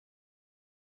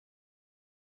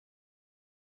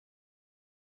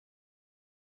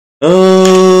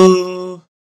Uh,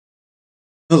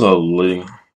 hello, Lee.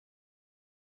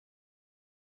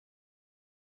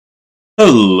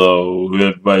 Hello,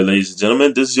 everybody, ladies and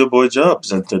gentlemen. This is your boy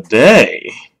Jobs, and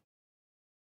today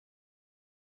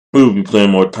we will be playing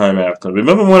more Time After.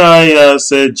 Remember when I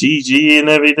said GG and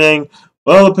everything?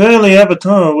 Well, apparently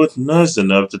Avatar was nice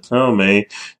enough to tell me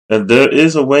that there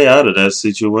is a way out of that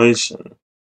situation.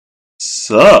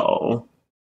 So,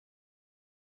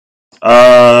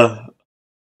 uh,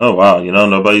 oh wow,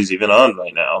 nobody's even on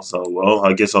right now. So, well,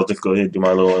 I guess I'll just go ahead and do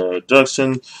my little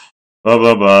introduction. Blah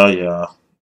blah blah. Yeah.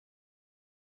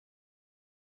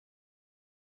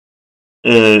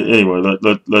 Anyway,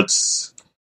 let's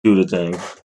do the thing.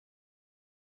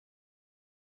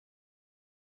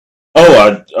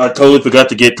 Oh, I totally forgot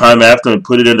to get Time After and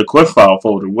put it in the quest file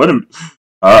folder.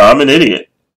 I'm an idiot.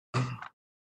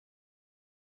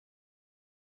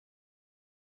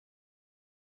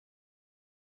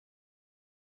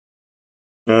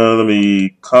 Let me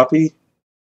copy.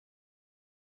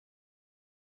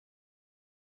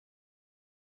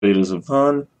 Betas of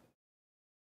fun.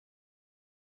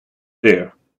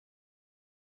 There,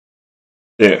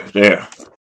 there.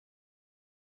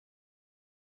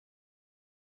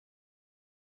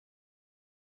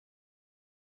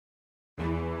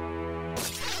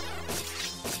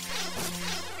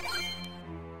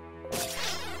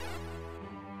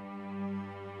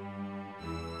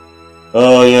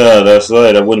 Oh yeah, that's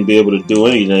right. I wouldn't be able to do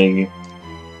anything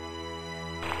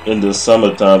in the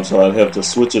summertime, so I'd have to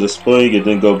switch it to spring and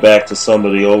then go back to some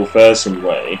of the old-fashioned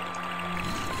way.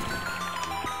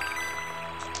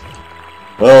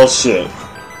 Well, shit.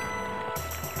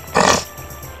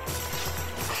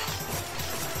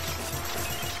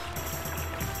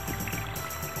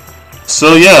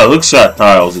 So yeah, hook shot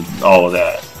tiles and all of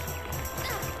that.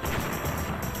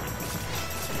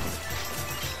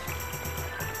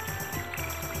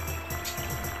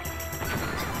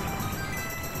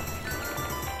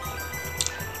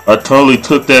 I totally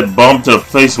took that bump to the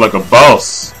face like a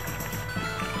boss.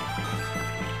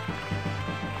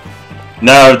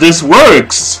 Now, if this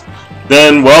works,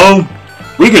 then, well,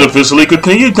 we can officially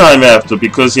continue Time After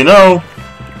because, I'm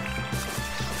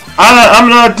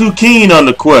not too keen on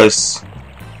the quest.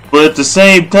 But at the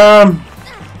same time,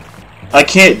 I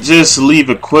can't just leave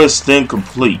a quest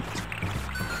incomplete.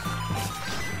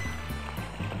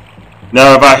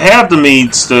 Now, if I have the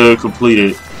means to complete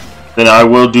it, then I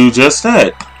will do just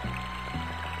that.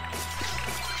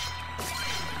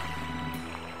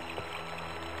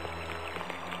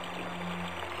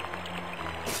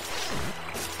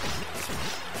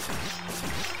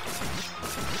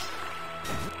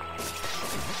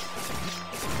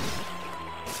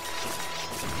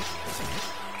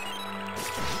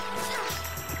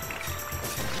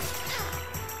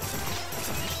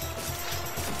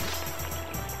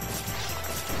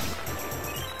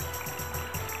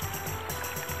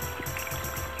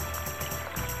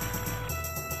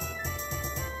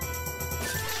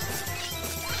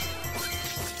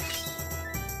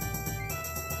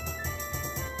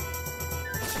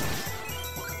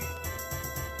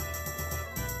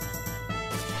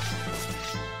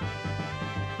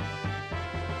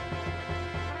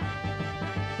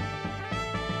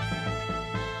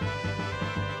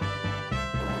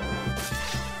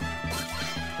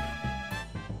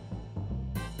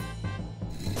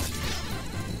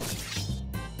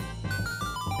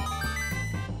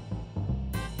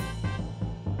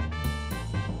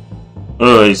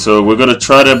 Alright, so we're gonna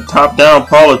try to top-down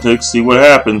politics, see what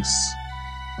happens.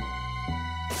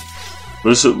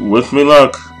 Wish me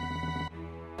luck.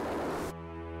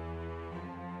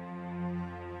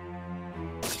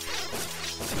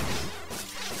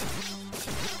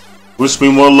 Wish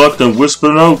me more luck than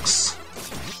Whispering Oaks.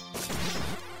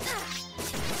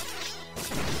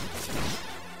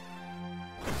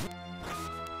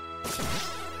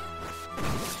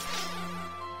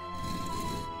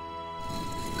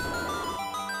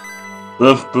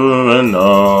 Whispering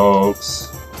Oaks.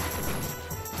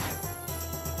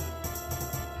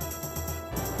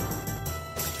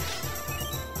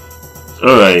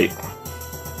 Alright.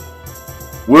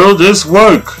 Will this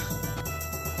work?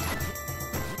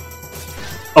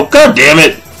 Oh, god damn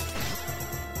it!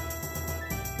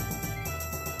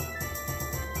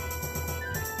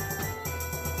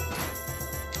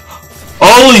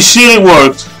 Holy shit, it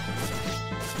worked!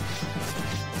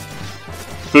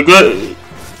 Forget.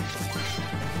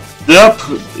 Yep,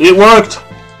 it worked.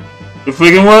 It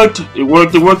freaking worked. It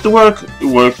worked. It worked. It worked. It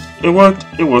worked. It worked.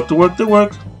 It worked. It worked. It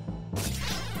worked.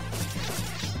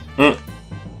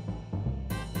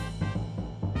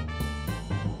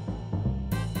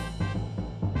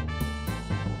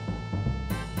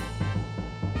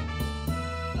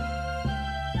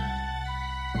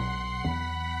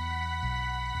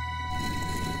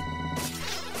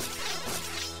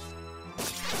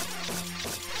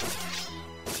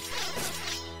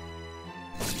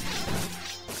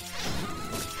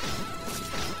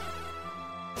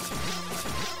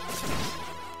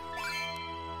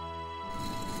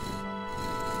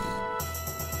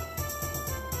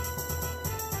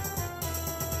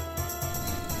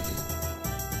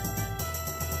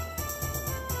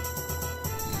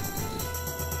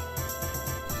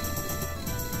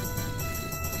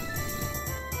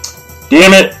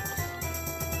 Damn it!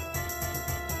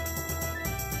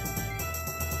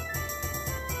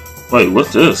 Wait,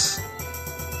 what's this?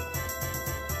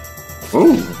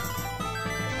 Ooh.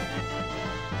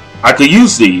 I could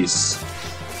use these.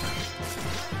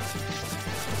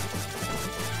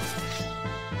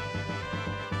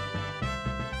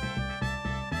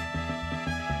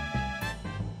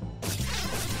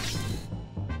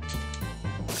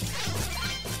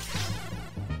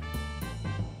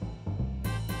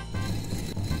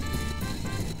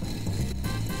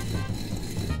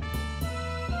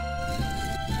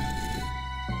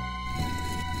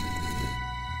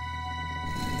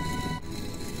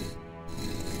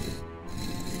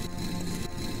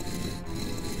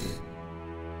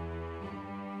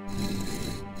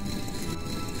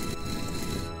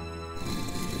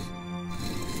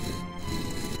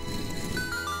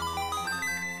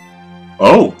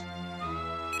 Oh.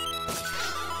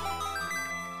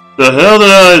 The hell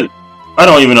did I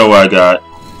don't even know what I got.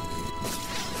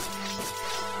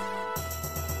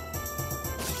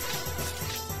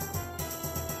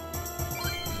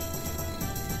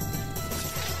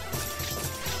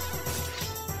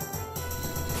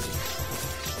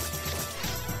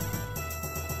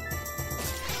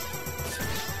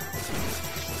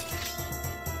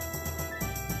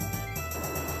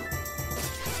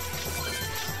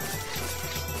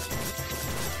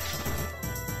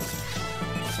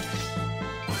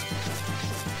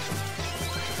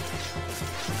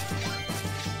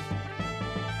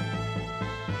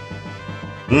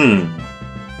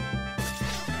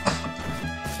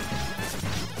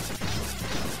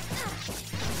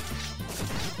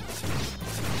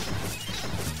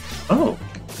 Oh.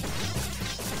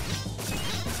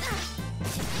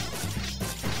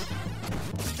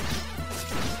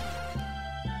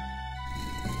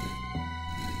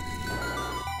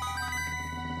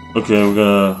 Okay, we're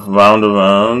gonna round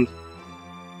around.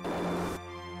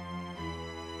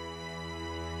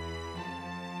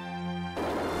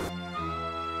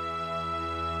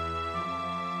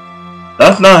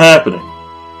 That's not happening.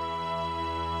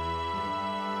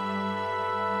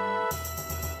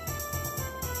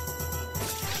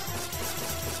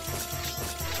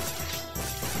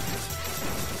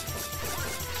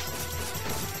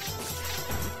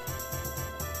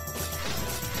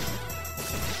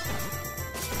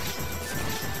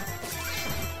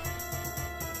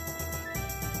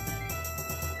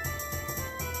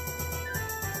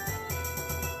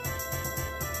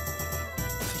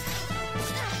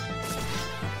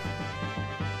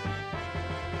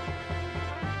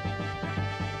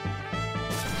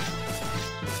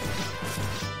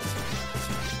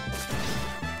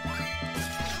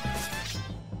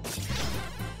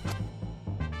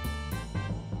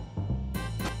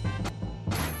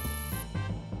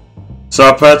 So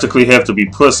I practically have to be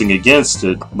pressing against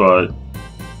it, but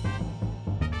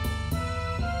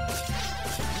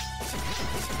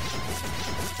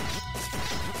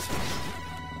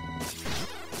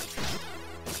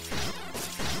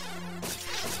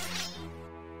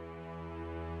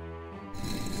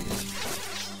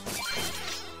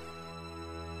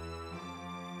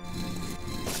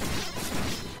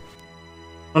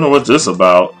I don't know what this is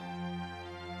about.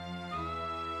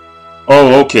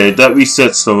 Oh, okay, that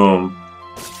resets the room.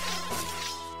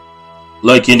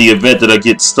 Like in the event that I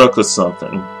get stuck or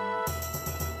something.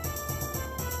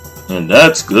 And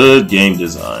that's good game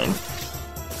design.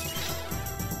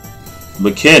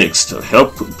 Mechanics to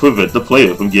help prevent the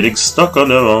player from getting stuck on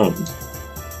their own.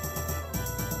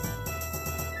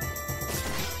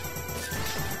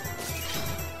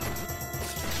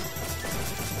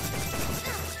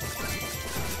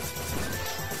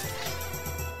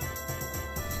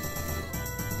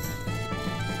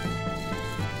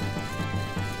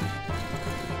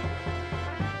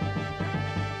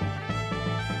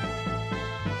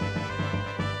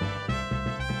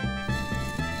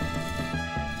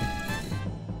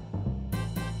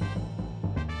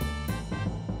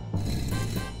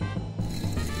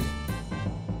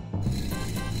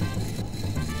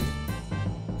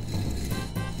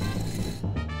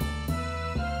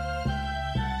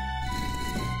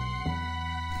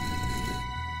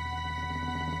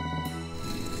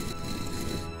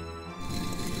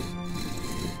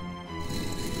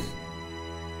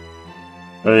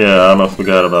 Oh yeah, I almost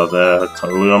forgot about that. I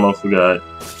totally almost forgot.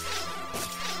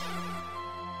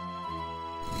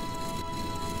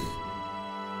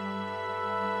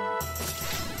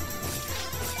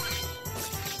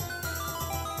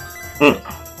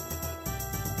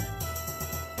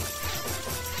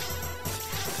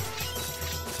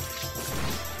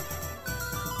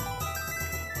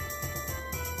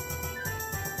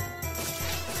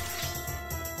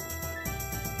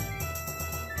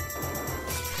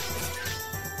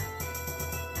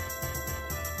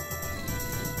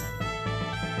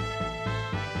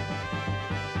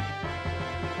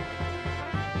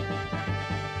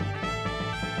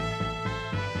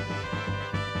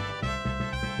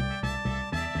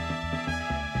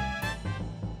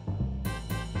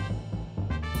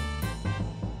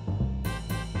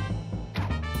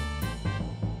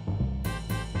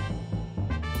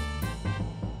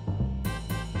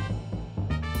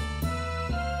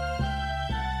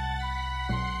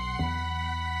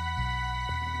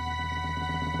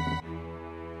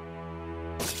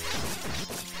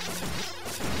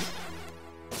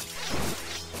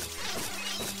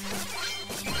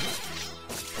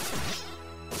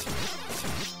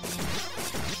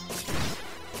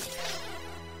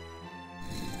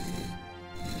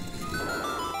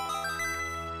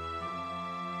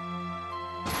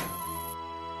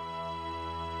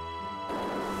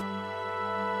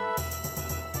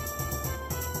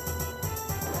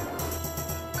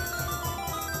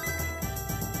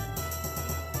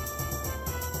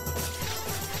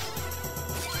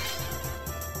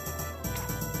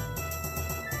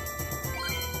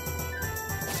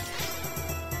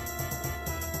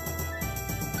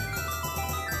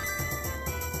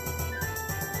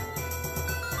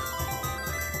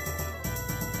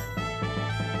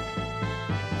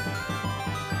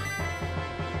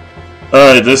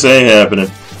 Alright, this ain't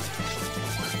happening.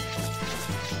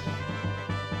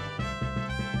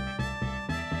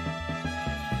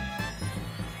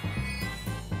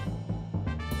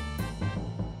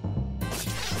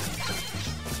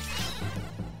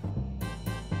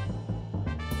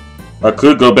 I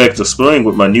could go back to Spring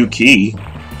with my new key.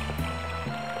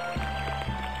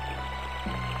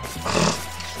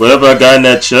 Whatever I got in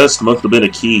that chest must have been a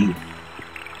key.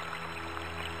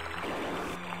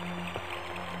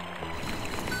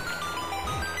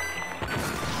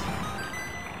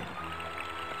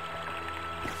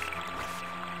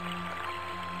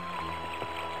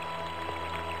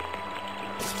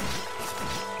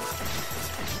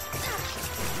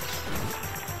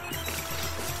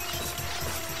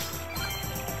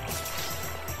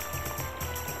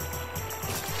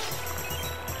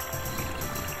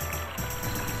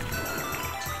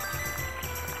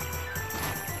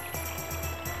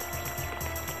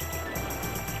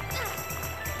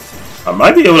 I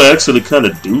might be able to actually kind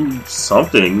of do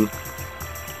something.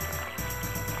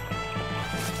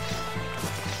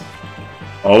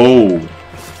 Oh.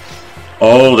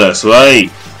 Oh, that's right.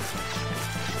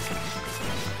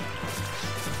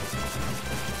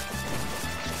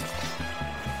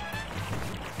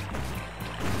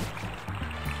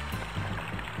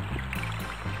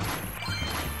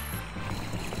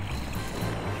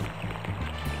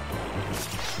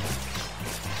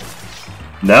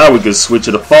 Now we can switch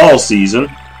to the fall season.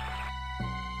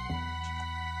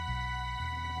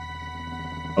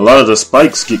 A lot of the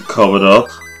spikes get covered up.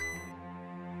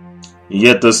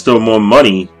 Yet there's still more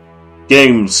money.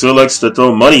 Game still likes to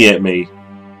throw money at me.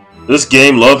 This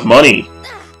game loves money.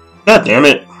 God damn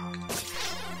it.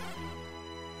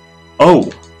 Oh.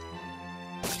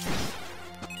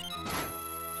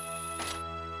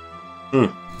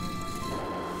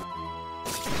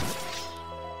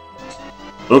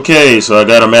 Okay, so I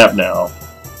got a map now.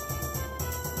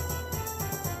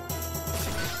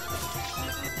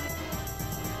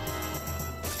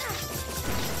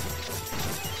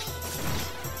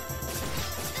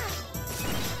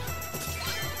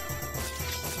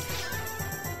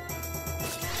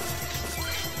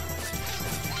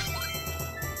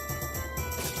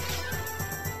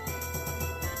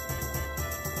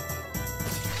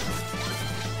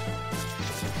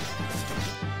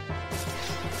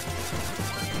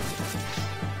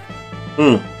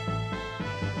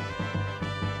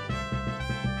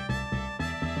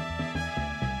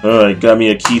 Alright, got me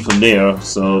a key from there,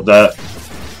 so that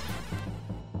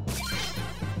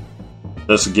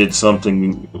let's get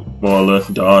something more or less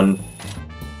done.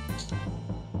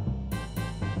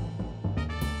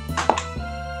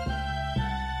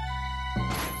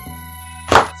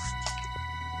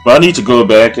 But I need to go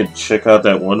back and check out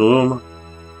that one room.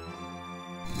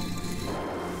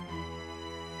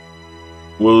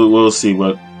 We'll see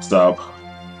what's up.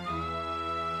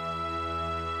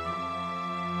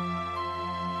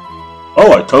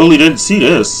 Oh, I totally didn't see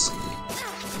this.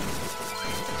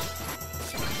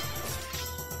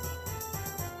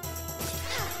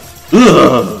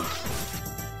 Ugh.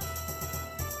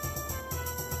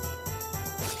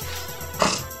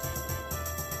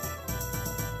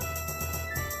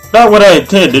 Not what I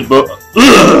intended, but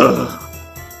ugh.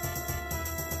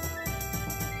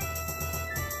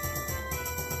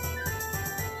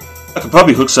 I could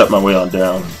probably hookshot my way on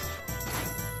down.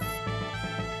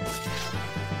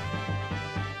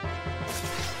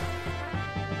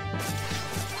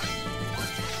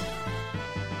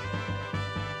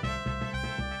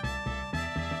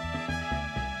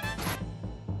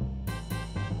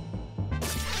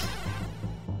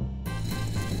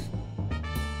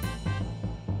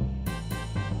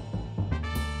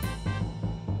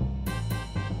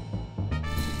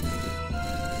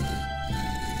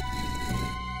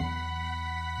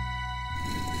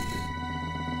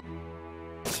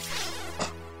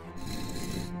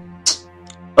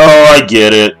 Oh, I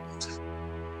get it.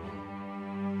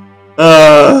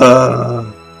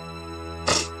 I'm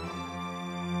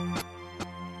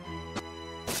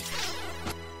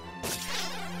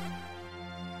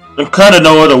kind of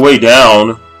no other way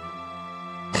down.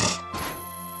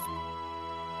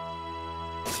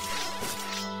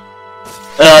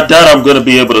 And I doubt I'm going to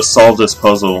be able to solve this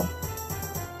puzzle.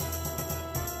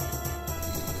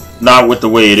 Not with the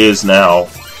way it is now.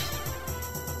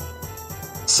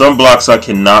 Some blocks I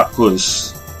cannot push.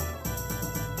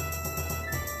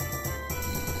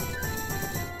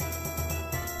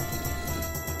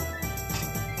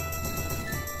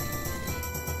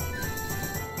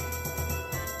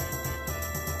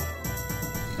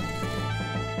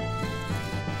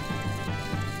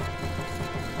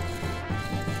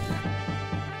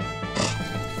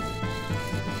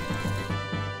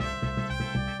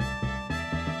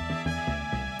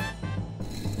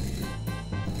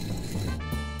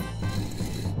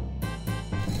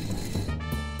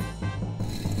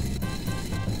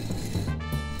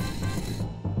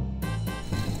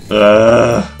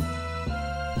 Uh,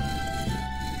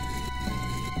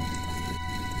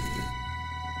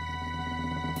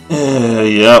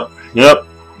 yep.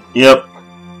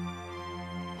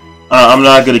 I'm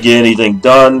not gonna get anything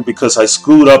done because I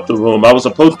screwed up the room. I was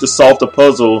supposed to solve the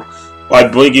puzzle by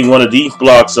bringing one of these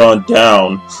blocks on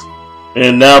down.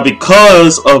 And now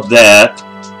because of that,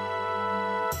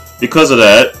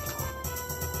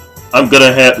 I'm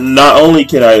gonna have, not only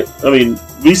can I mean,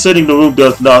 resetting the room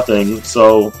does nothing,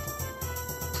 so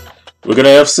we're gonna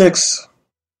have 6.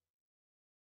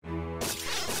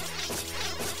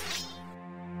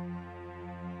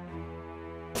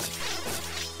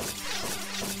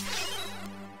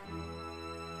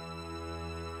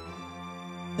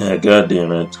 Yeah, god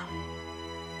damn it.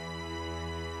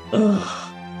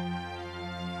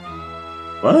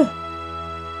 What?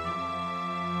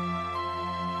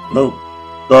 No.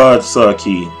 God,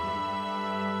 Saki.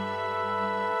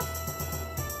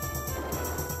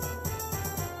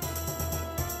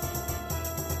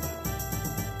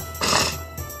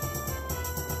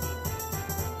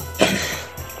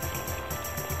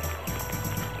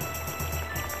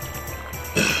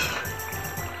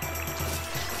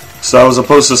 So I was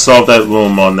supposed to solve that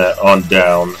room on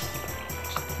down.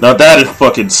 Now that is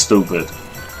fucking stupid.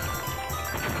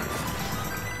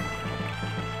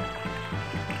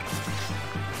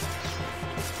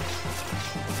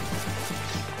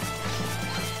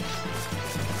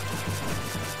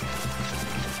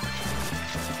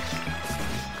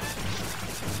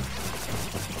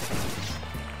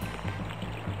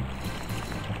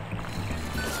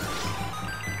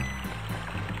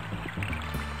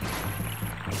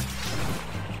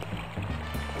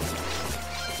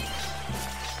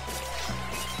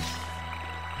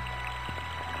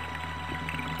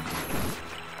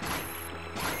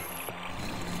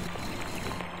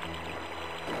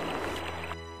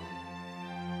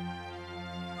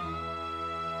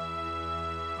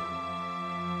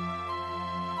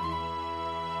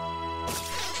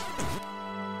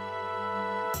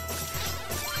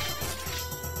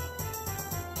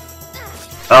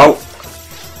 Ow!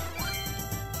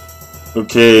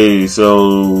 Okay,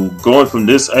 so going from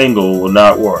this angle will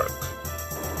not work.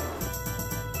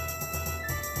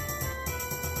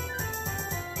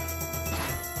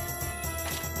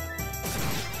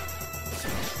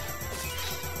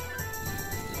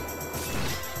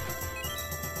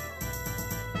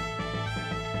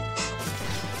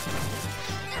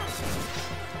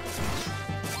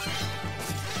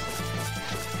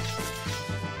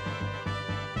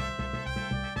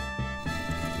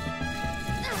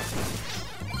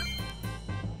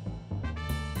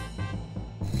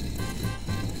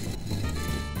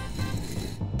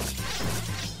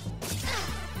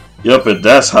 Yep, and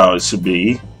that's how it should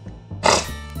be.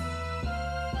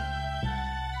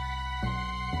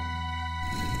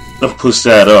 I'll push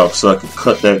that up so I can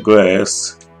cut that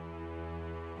grass.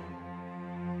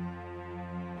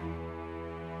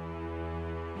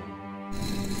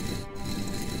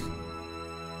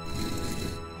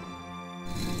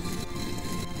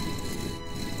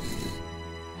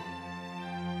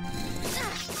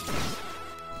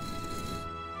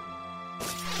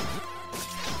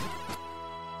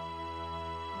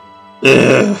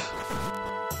 Ugh.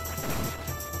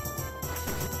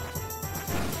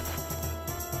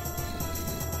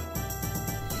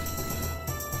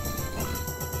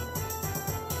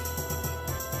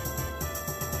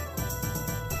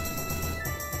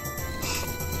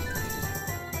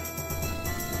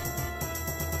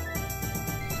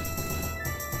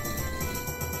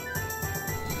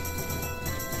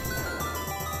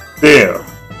 There.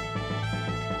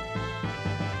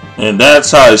 And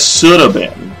that's how it should have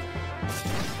been.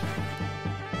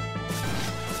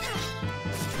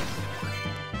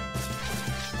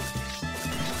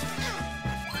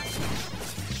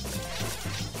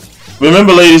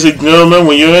 Remember, ladies and gentlemen,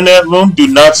 when you're in that room, do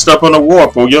not step on the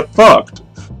warp or you're fucked.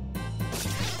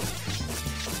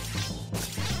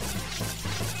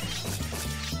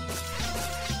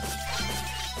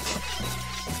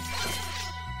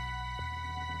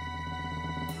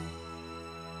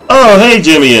 Oh, hey,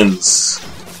 Jimmians.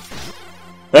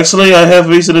 Actually, I have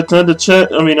reason to turn the check.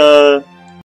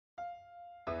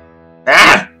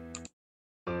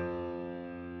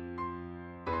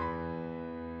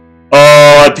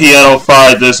 Oh, I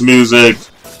piano-fied this music.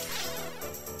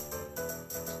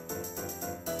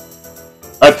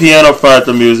 I piano-fied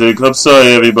the music. I'm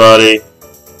sorry, everybody.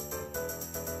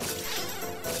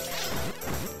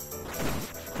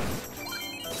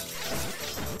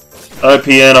 I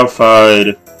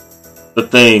piano-fied the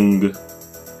thing.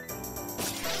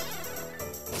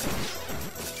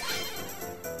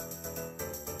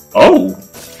 Oh.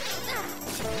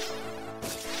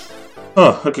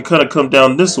 Huh, I could kind of come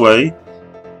down this way.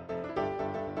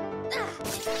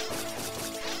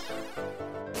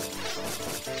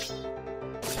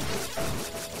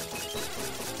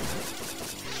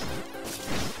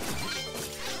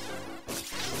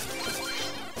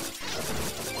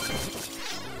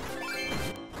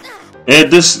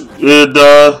 And this,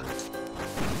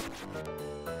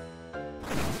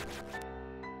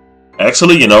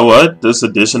 actually, you know what? This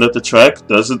edition of the track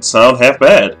doesn't sound half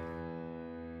bad.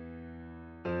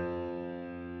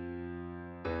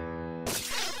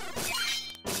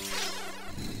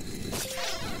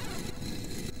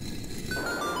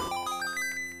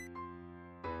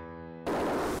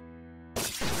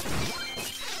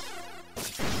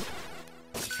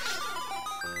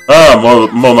 Ah,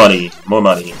 more money, more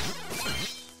money.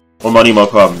 More money, more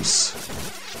problems.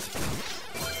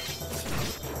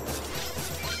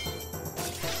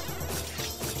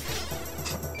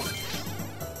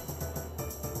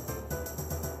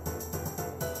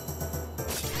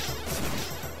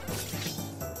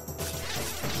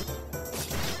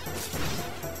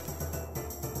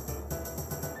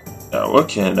 Now, what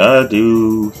can I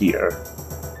do here?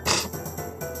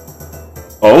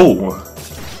 Oh!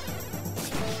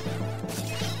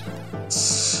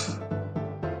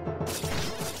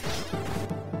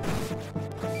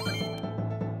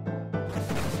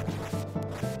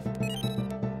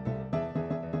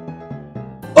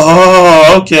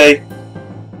 Oh, okay.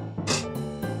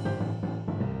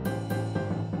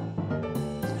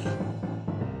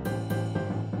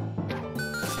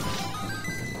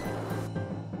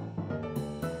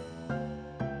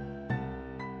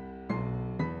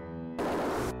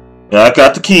 Yeah, I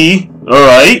got the key.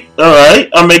 Alright, alright.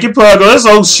 I'm making progress.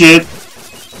 Oh shit.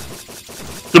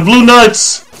 The blue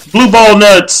nuts! Blue ball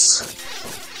nuts!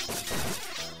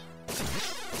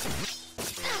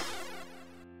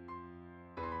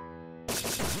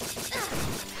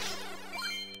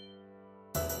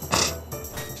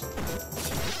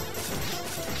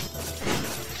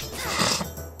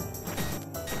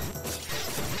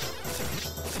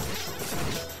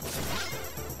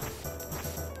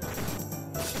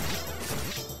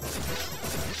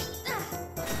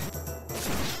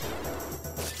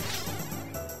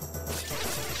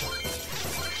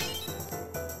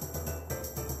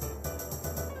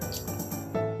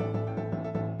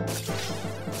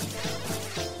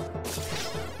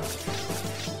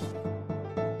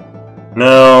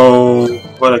 Now,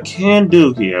 what I can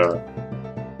do here...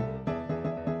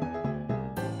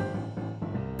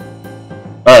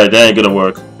 Alright, that ain't gonna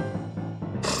work.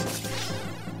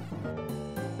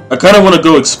 I kind of want to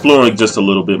go exploring just a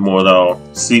little bit more though.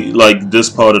 See, like, this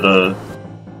part of the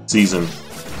season.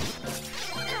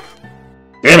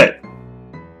 Damn it!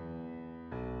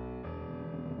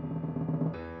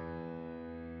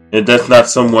 And that's not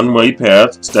some one-way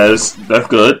path. That's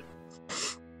good.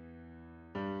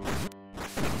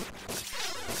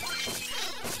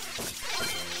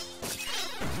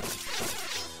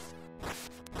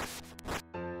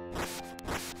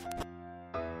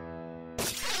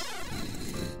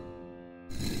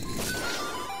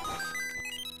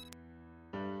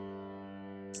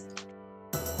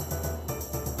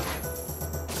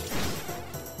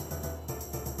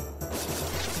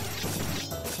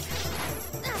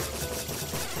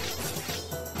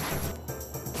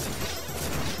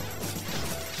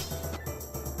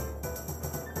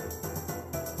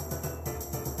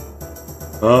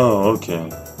 Oh, okay.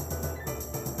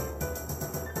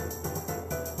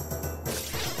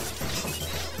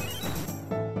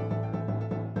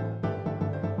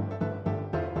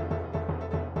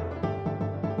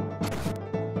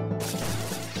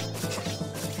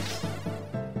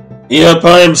 Yep,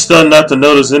 I am starting not to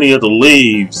notice any of the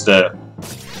leaves that...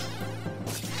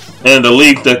 And the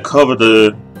leaf that cover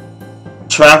the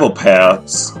travel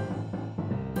paths.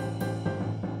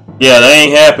 Yeah, that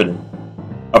ain't happening.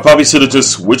 I probably should have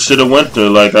just switched to the winter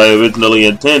like I originally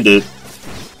intended.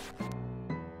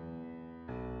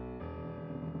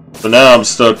 But now I'm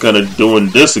stuck kind of doing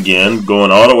this again, going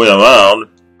all the way around.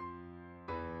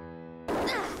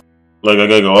 Like I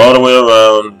gotta go all the way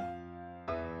around.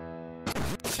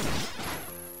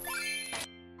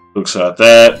 Looks like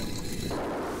that.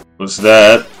 What's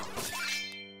that?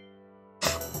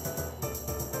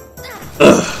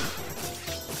 Ugh.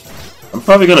 I'm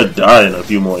probably gonna die in a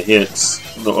few more hits.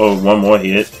 Or one more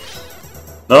hit.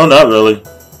 No, not really.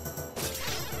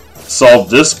 Solve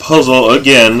this puzzle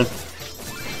again.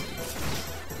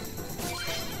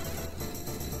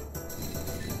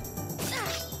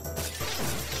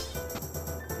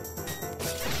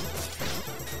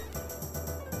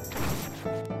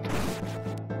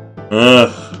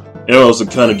 Arrows are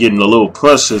kind of getting a little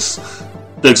precious.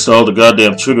 Thanks to all the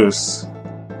goddamn triggers.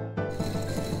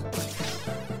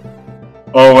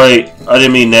 Oh wait, I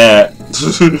didn't mean that.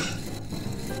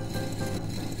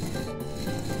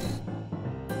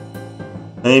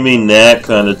 I didn't mean that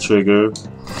kind of trigger.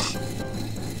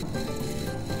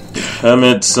 I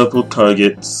meant simple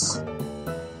targets.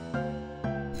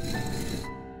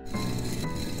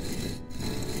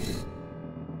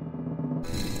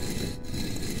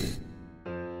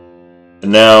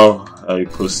 And now I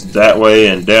push that way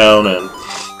and down and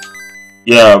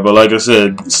yeah, but like I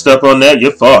said, step on that,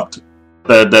 you're fucked.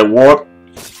 That warp,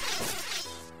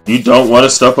 you don't want to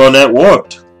step on that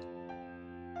warped.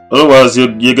 Otherwise,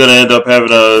 you're gonna end up having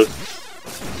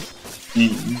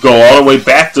you go all the way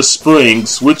back to spring,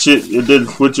 switch it, and then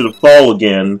switch it to fall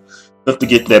again, just to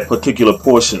get that particular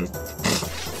portion.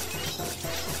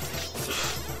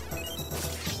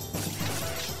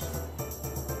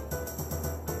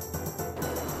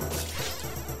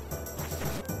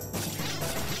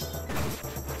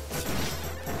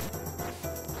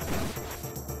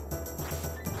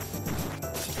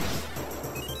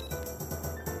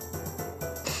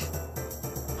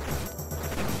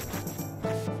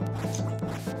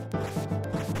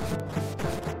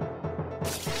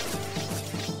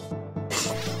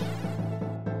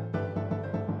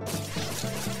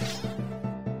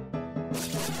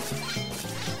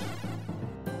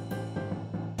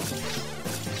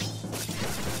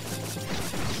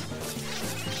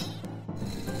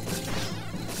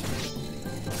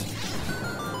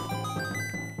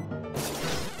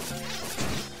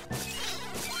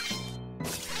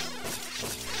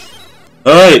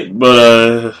 Alright,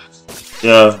 but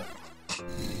yeah.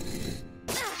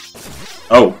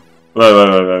 Oh,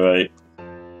 right.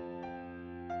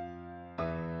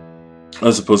 I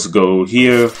was supposed to go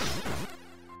here,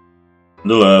 on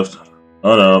the left,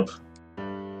 on up.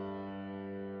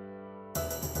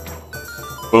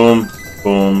 Boom,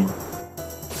 boom.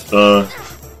 God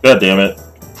damn it.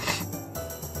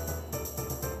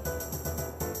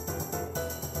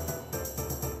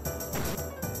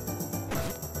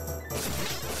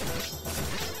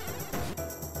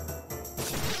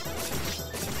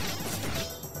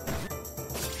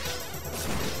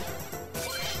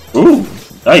 Ooh,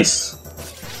 nice.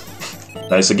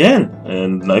 Nice again,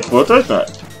 and nice for a third time.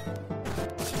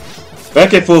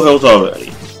 Back at full health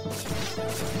already.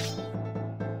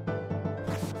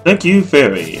 Thank you,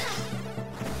 Fairy.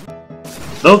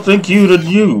 No thank you to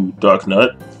you, Dark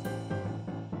Nut.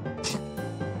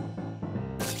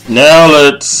 Now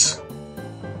let's...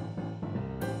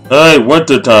 Alright,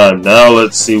 winter time. Now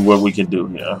let's see what we can do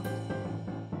here.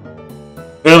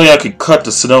 Apparently I could cut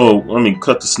the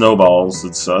snowballs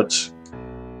and such.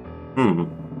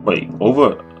 Wait,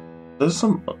 there's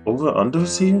some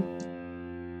over-unders here?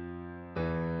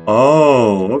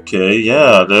 Oh, okay,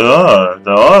 yeah, there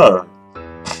are.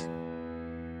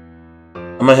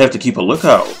 I might have to keep a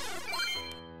lookout.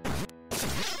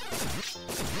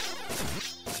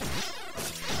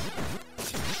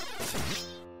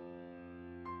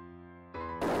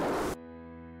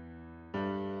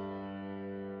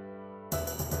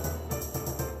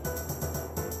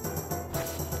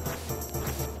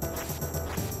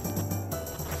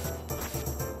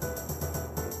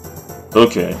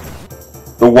 Okay.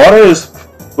 The water is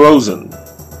frozen.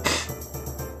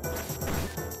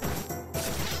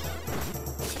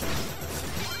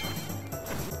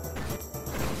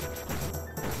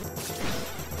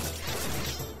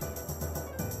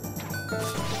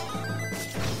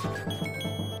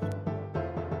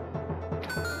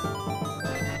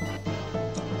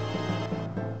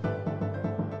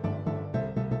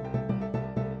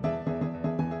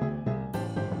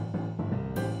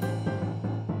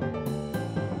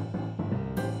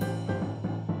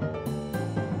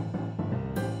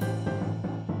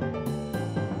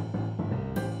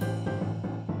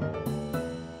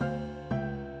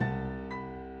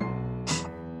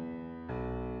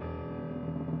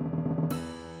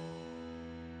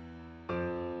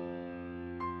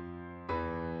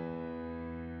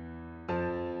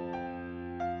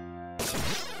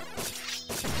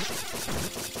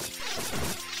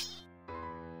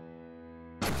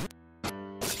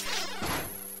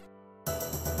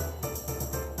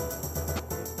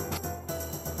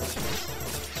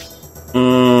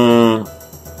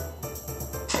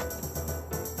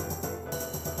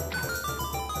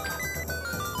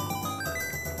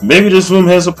 Maybe this room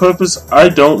has a purpose? I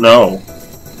don't know.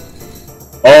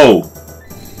 Oh.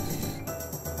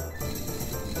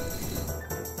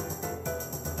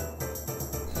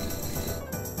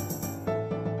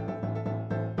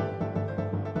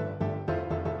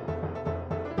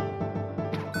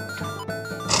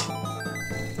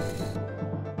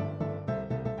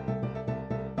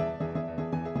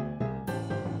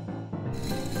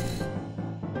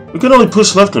 We can only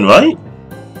push left and right?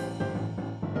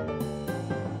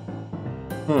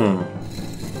 Hmm.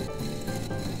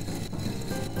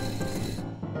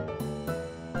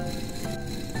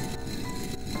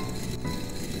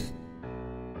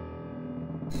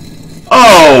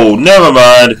 Oh, never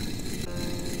mind.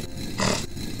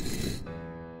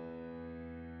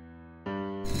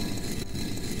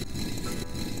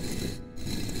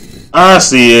 I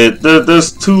see it.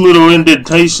 There's two little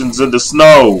indentations in the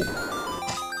snow.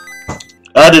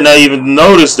 I did not even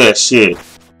notice that shit.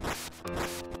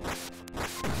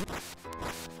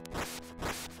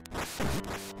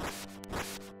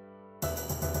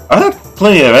 I have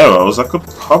plenty of arrows. I could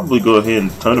probably go ahead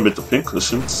and turn them into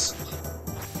pincushions.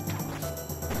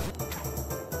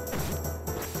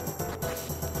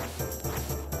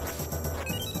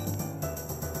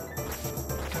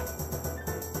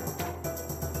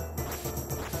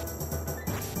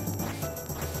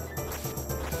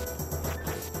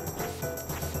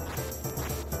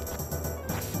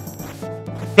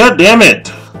 God damn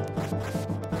it!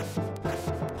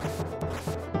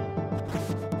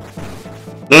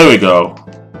 There we go.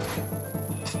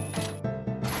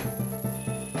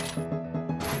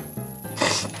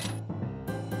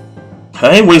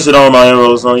 I ain't wasted all my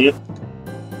arrows on you.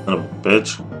 Son of a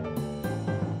bitch.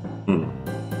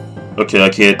 Okay, I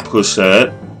can't push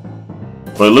that.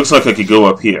 But it looks like I could go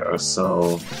up here,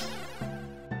 so...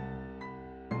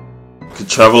 Could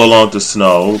travel along the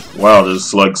snow. Wow,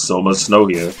 there's like so much snow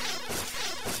here.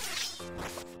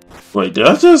 Wait, did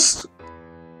I just...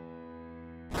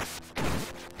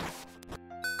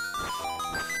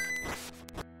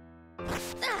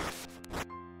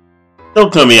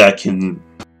 Don't tell me I can...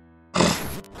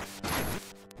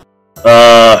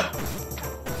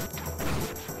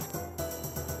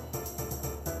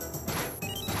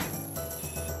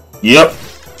 Yep.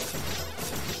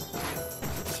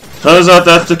 Turns out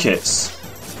that's the case.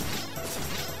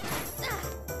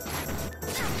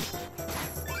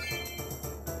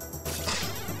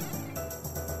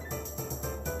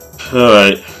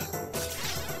 Alright.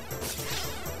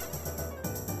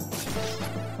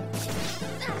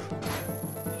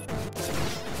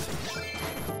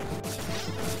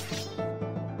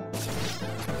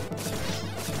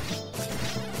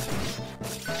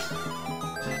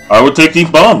 I would take these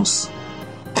bombs.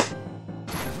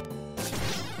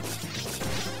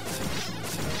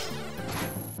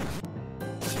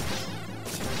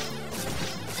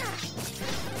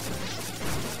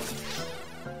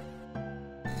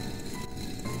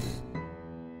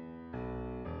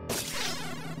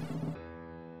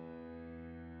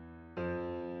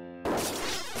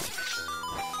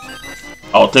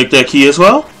 I'll take that key as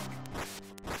well.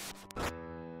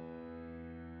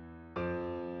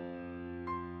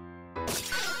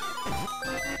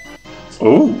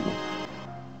 Oh.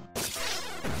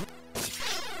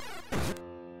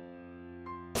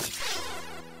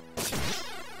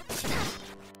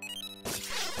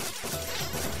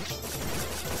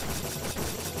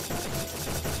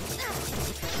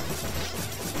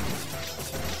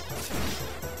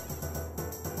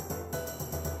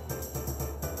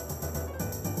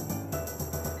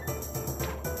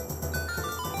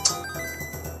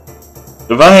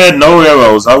 If I had no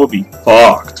arrows, I would be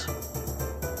fucked.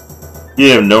 You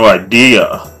have no idea.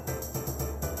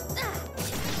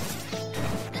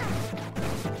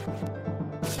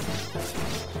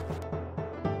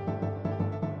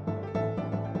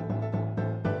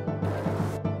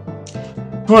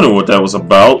 I wonder what that was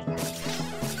about.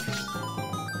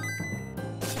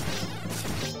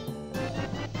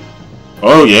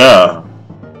 Oh yeah.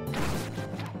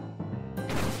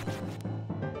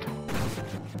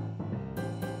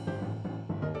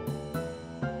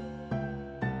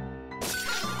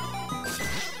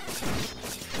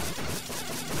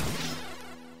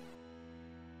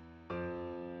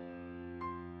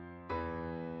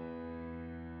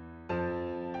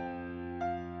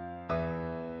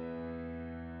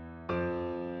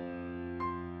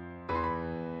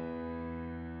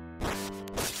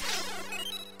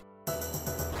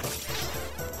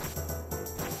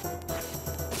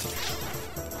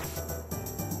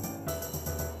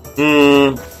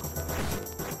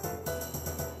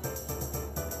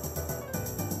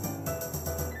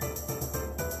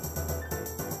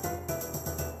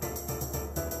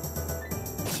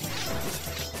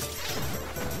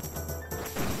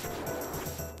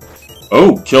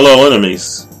 Oh, kill all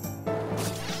enemies.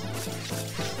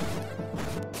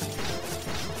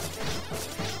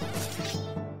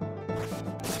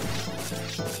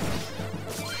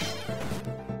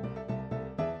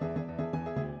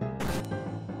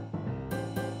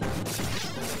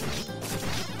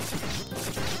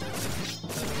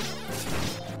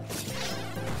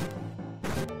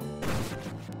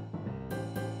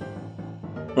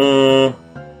 Mm,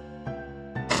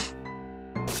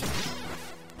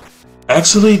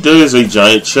 actually, there is a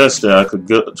giant chest that I could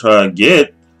try and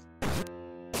get.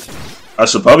 I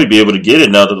should probably be able to get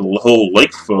it now that the whole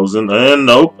lake frozen. And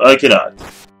nope, I cannot.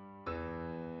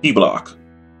 Key block.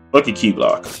 Lucky key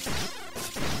block.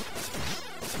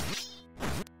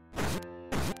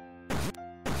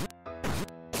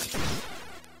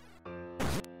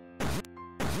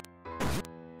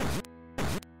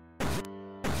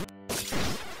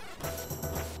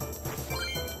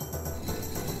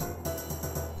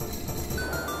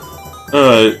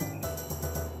 Alright.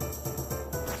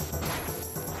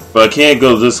 But I can't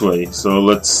go this way, so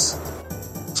let's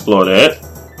explore that.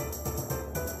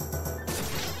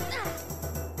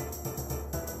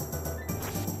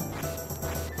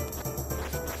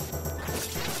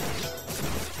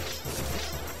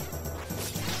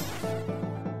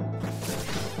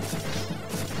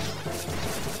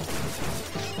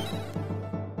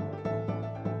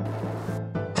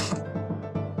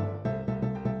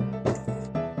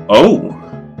 Oh!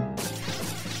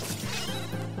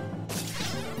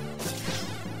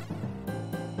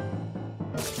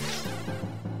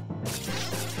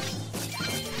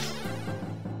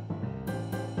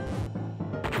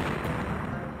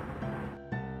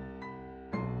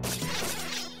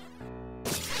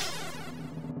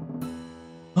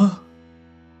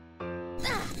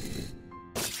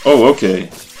 Oh, okay.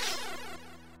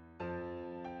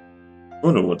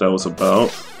 Wonder what that was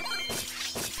about.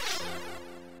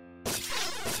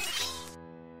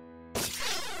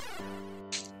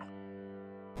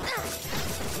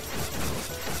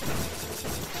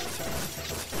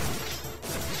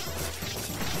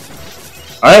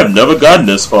 I have never gotten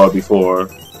this far before,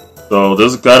 so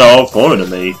this is kind of all foreign to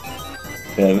me.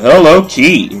 And hello,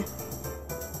 Key.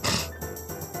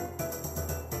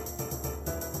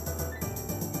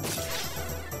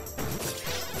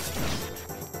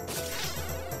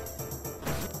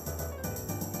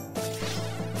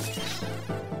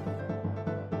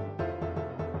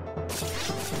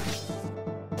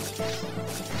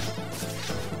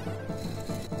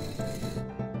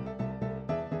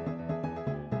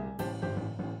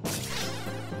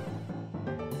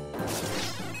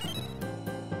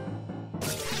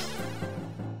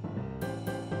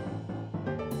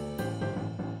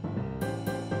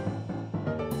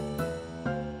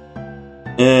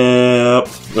 Yep.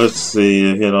 Let's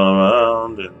see. Hit on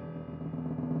around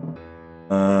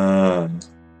and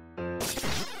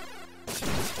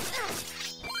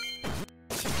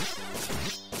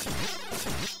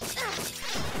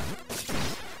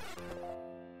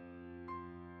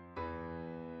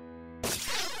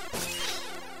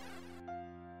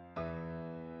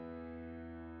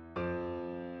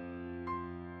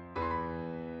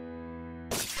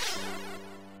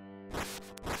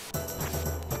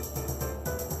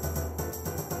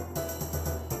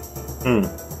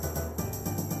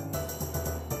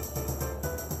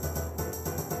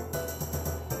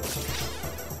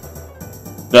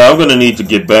Now I'm gonna need to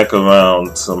get back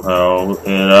around somehow,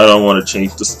 and I don't want to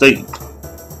change the state.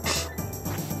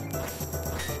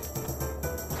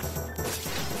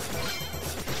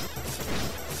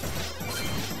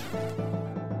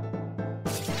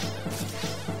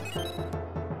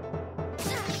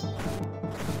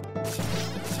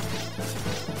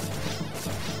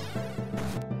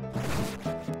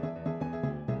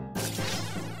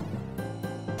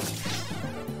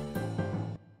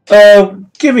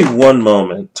 Give me one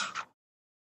moment.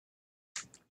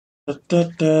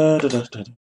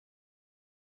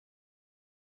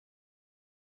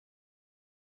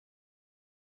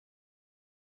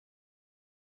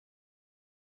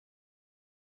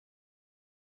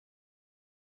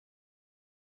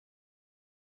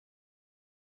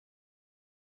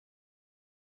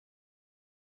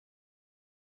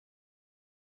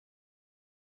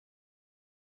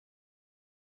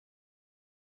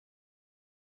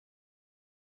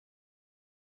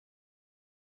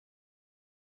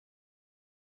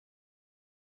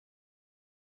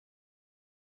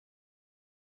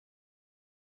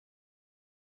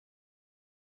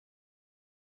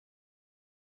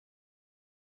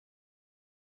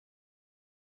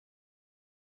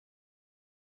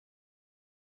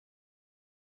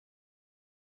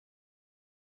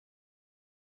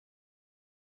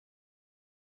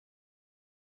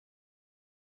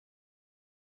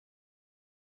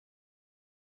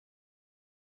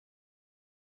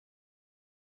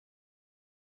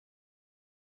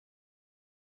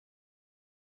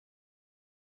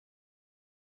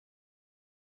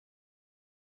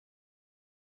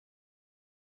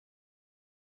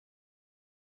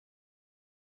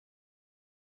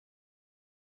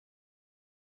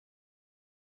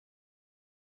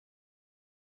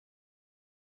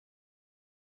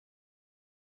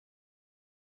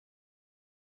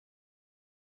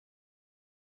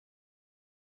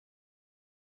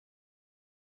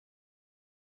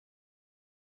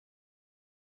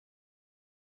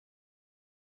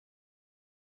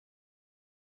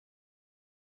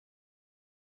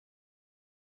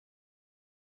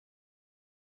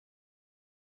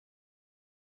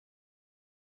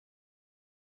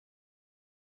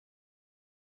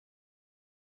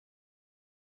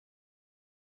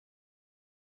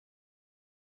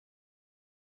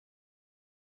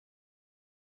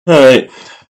 Alright,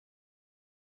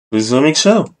 resuming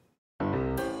show.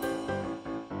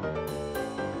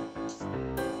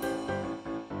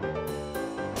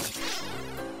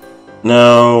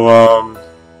 Now, what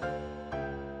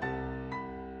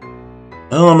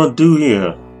I'm gonna do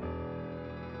here?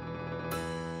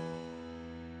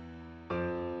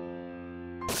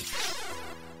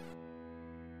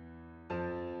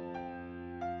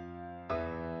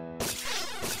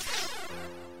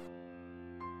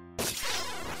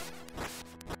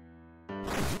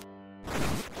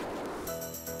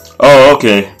 Oh,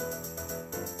 okay.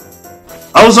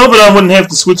 I was hoping I wouldn't have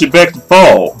to switch it back to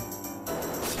fall.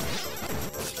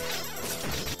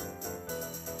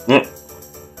 Yeah.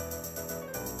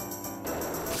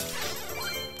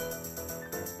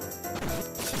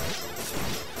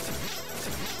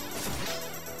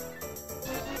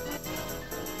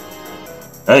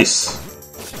 Nice.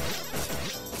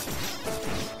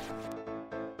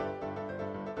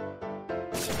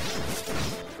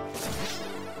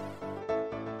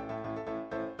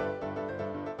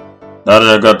 Now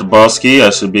that I got the boss key, I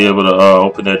should be able to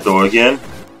open that door again.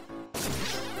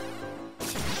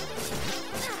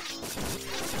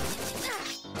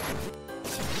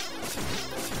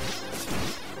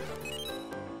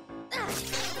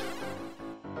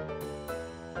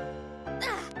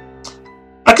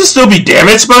 I can still be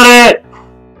damaged by that?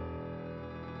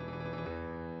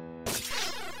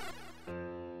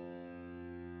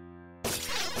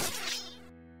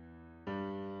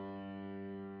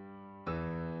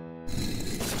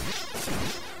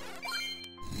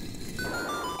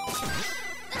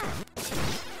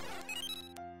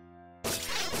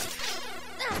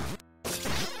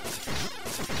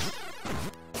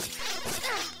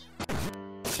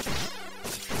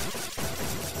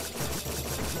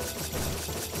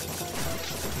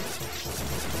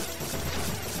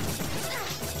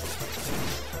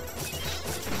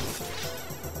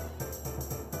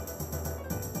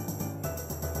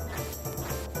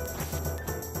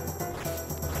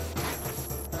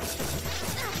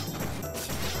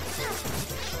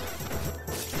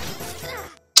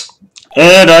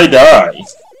 And I die.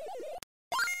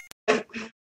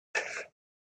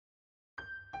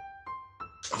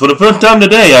 For the first time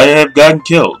today, I have gotten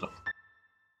killed.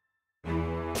 I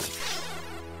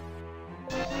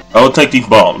will take these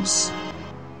bombs.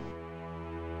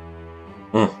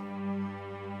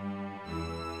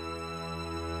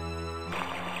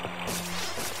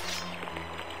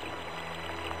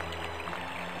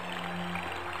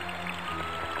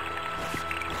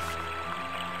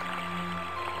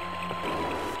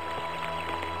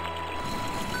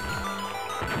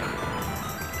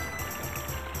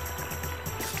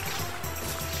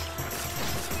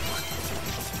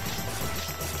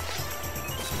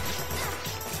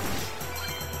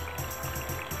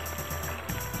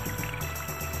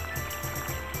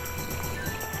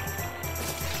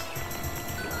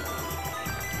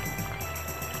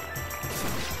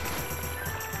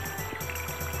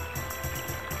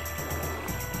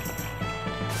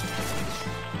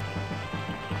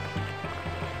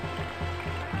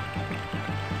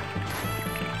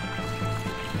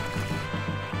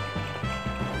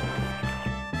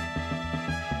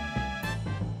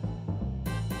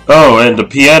 Oh, and the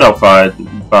piano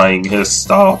fighting has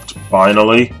stopped,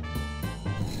 finally.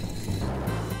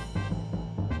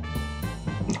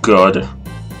 Good.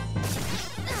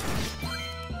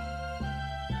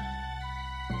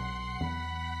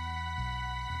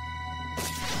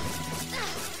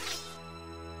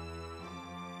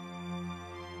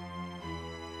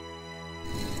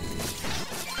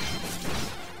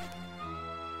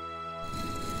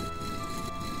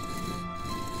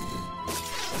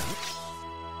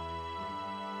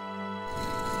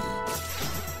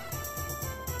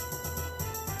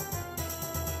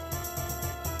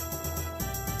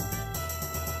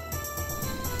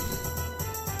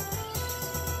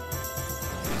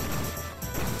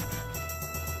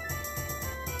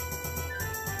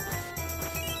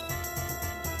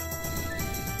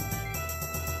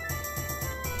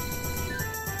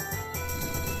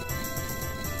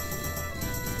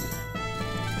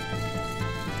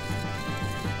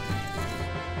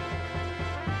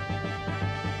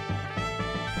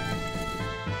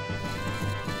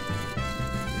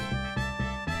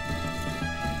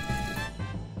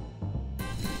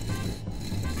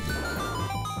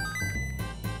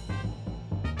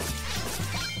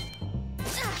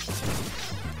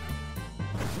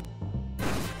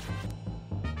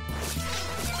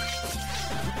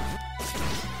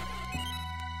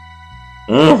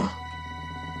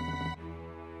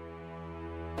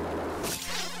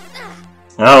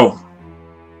 Ow.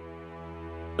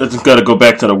 I just gotta go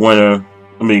back to the winner.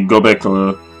 I mean, go back to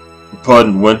the part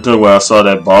in Winter where I saw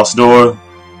that boss door.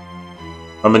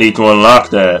 I'm gonna need to unlock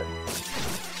that.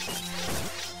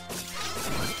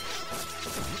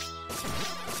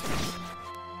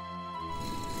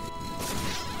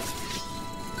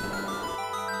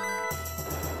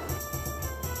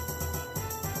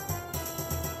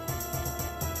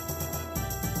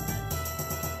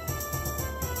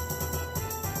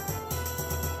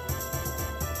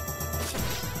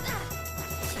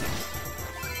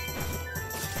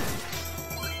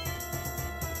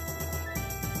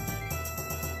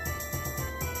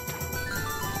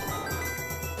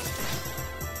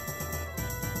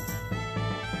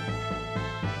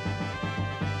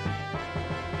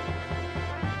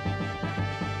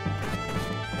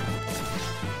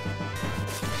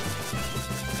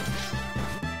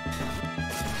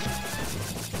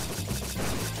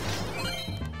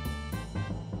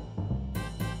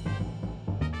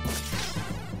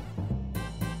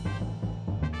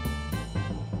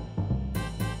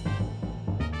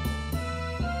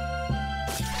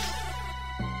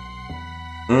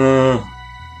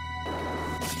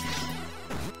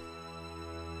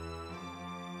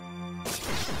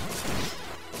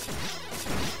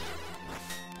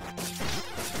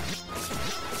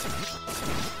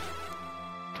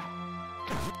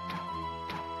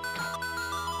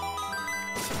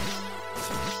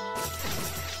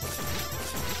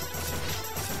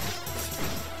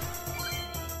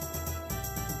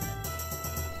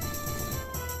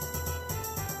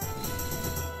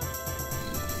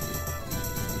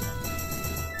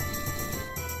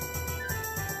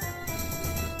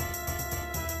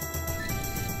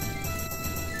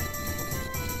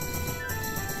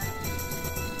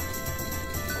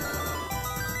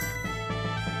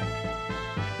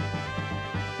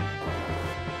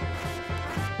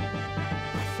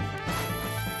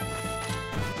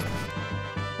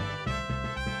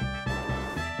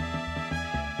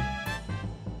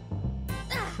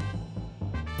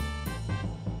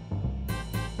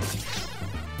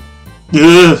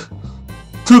 Ugh,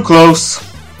 too close.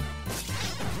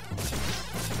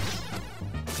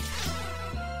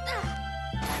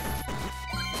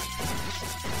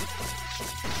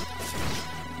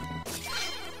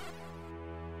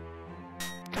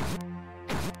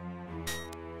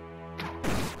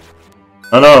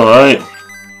 I know, right?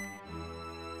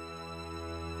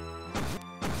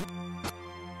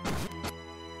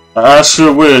 I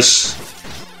sure wish.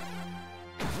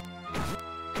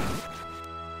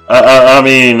 I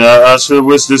mean, I sure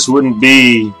wish this wouldn't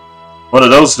be one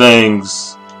of those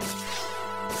things.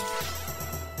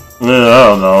 Yeah, I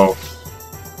don't know.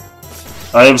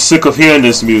 I am sick of hearing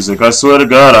this music. I swear to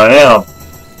God, I am.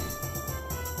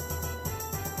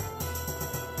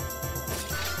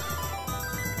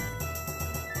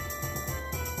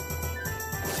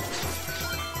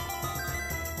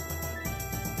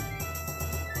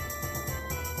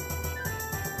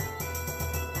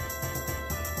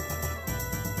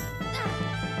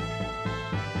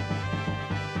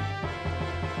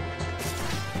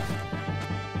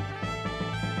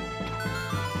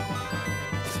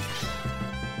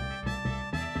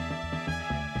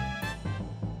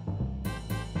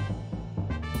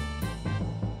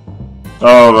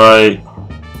 Alright.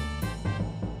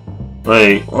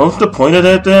 Wait, what was the point of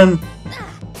that then?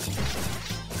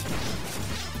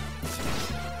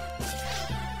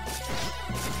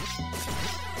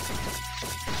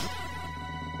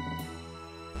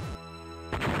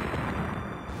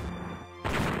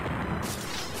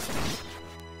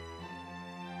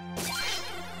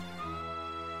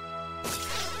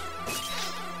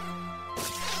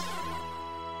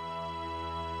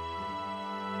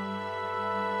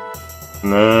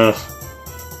 Nah.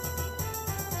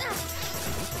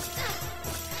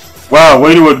 Wow,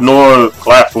 way to ignore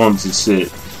platforms and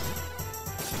shit.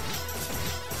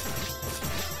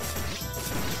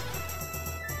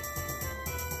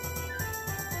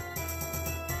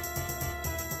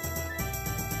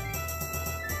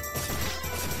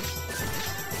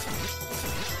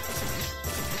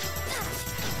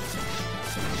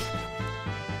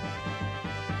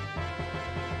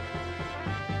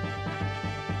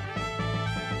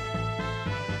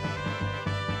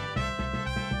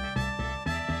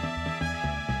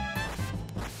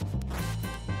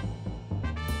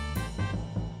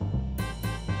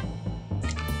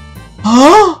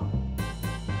 Huh?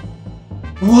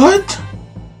 What?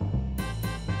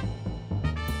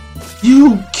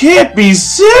 You can't be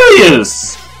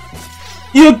serious!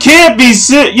 You can't be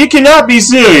you cannot be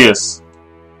serious!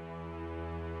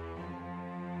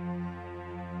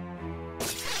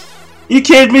 You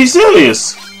can't be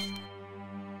serious!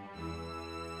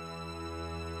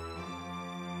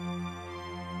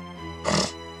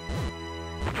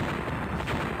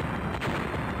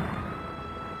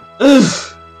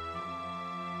 Ugh.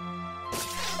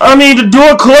 I mean, the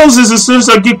door closes as soon as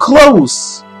I get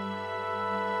close.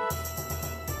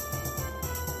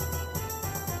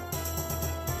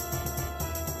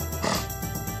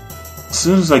 As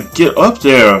soon as I get up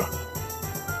there.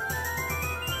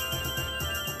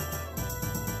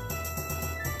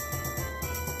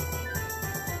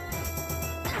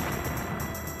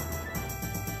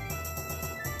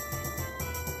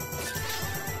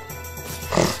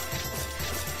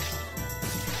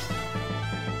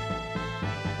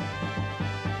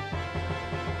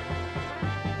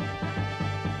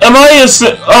 Am I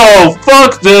oh,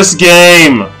 fuck this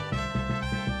game!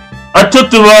 I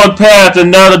took the wrong path and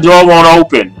now the door won't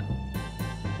open.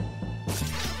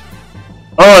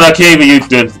 Oh, and I can't even use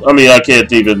this. I mean, I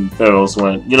can't even Pharaoh's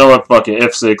win. You know what? Fuck it.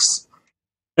 F6.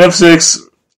 F6.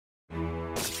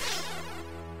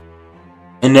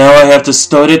 And now I have to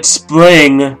start at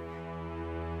spring.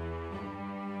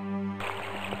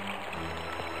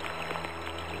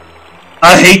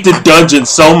 I hate the dungeon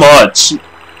so much.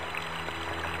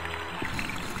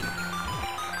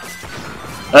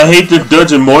 I hate the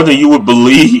dungeon more than you would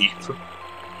believe.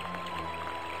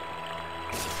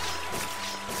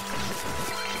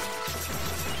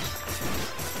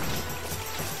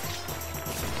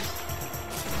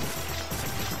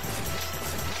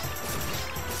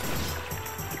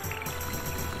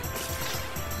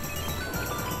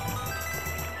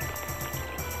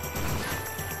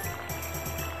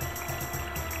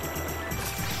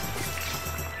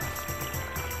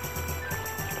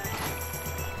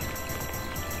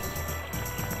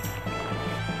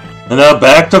 And now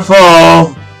back to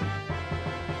fall.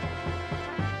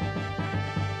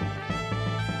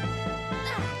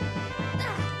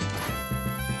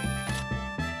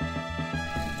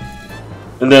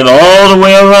 And then all the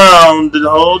way around the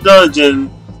whole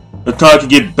dungeon until I can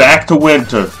get back to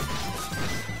winter.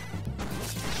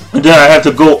 And then I have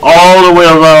to go all the way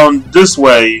around this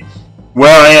way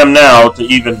where I am now to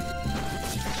even...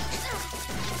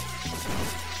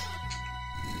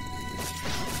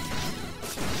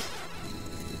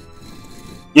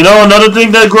 You know another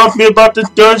thing that grumped me about this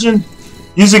dungeon?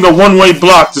 Using a one-way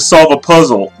block to solve a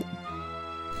puzzle.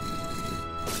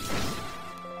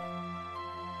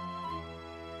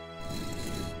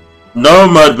 No,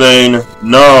 Mudvayne,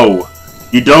 no.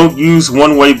 You don't use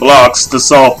one-way blocks to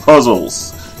solve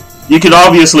puzzles. You can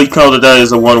obviously tell that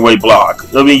as a one-way block.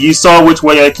 I mean, you saw which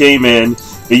way I came in,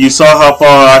 and you saw how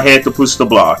far I had to push the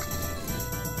block.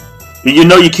 And you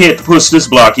know you can't push this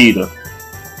block either.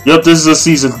 Yep, this is a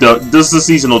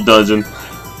seasonal dungeon,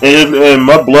 and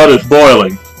my blood is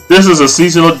boiling. This is a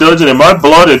seasonal dungeon, and my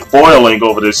blood is boiling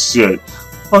over this shit.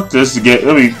 Fuck this game.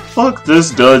 I mean, fuck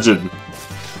this dungeon.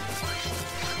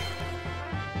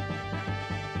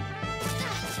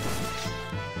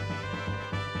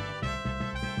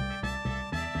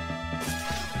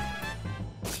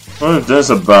 What is this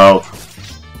about?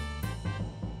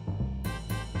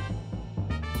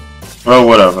 Oh,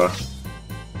 whatever.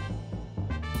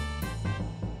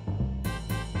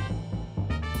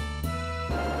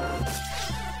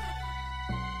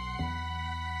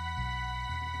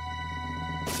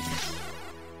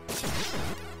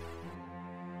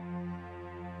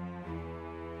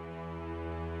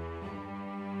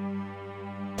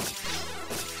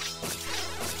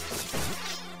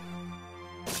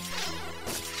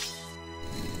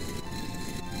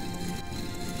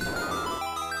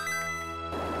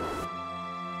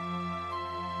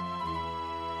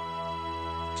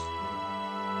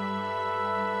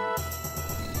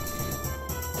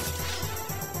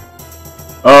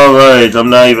 Alright, I'm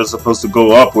not even supposed to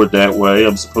go upward that way.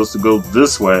 I'm supposed to go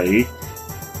this way.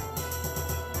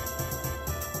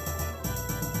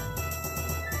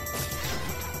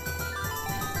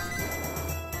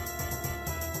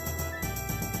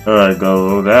 Alright,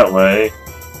 go that way.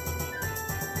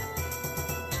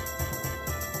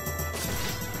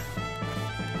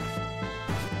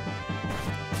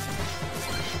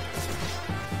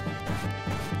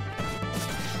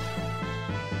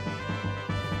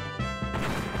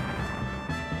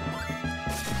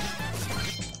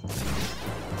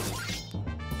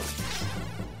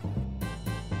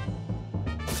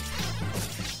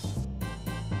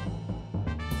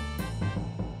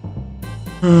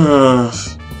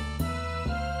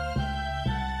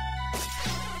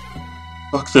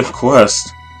 Fuck the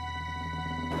quest.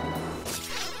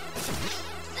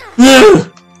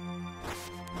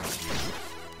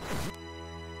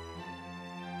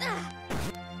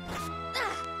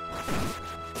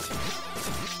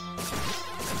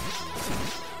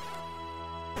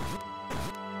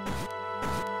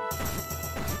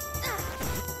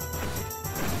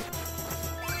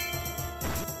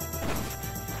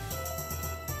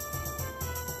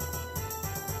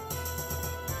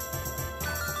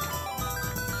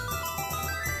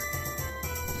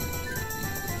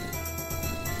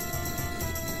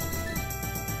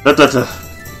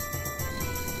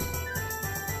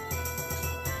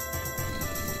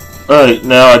 Alright,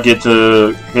 now I get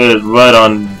to hit it right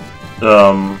on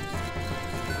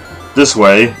this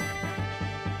way.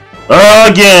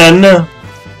 Again!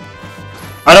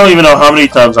 I don't even know how many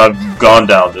times I've gone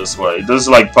down this way. This is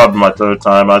like probably my third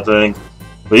time, I think.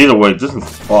 But either way, this is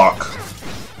fuck.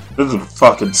 This is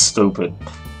fucking stupid.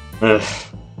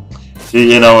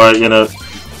 You know what? You know,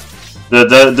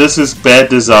 this is bad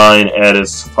design at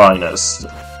its finest.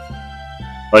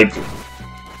 Like.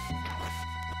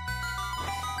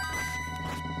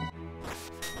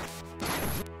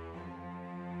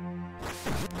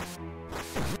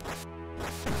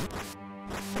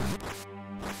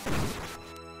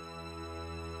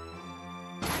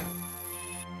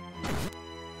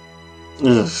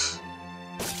 Ugh.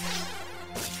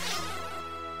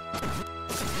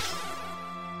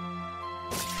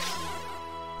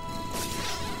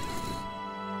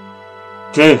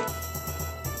 Okay.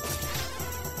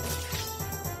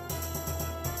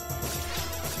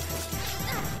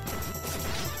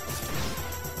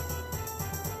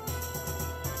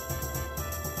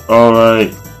 All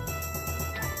right.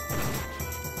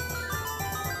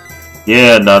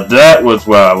 Yeah, now that was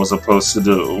what I was supposed to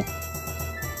do.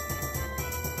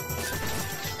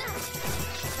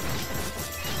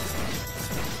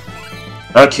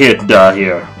 I can't die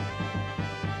here.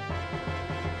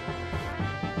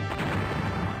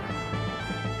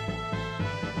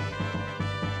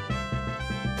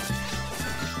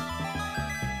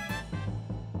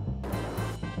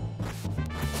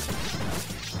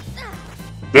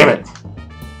 Damn it.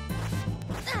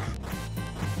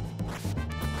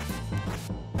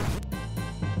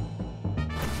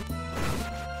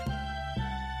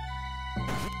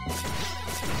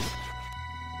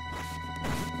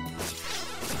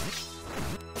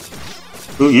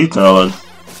 Who you telling?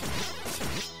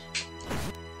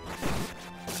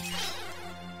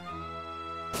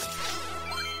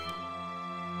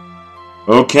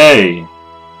 Okay.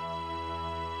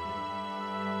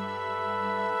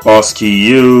 Boss key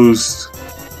used.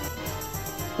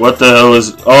 What the hell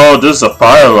is... Oh, this is a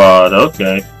fire rod.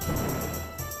 Okay.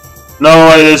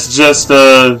 No, it's just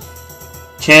a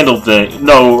candle thing.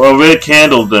 No, a red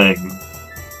candle thing.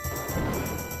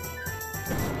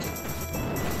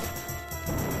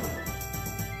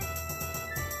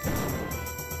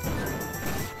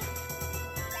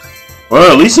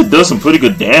 Well, at least it does some pretty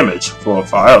good damage for a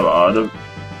fire rod.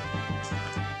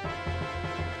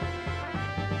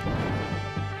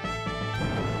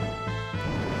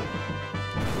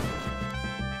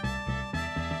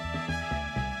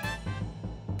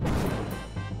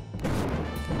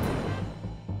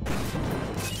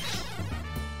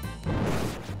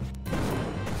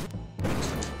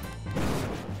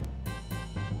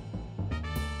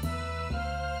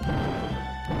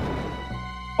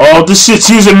 Oh, this shit's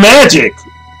using magic!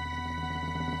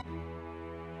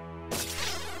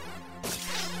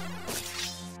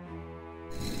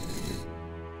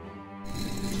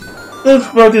 This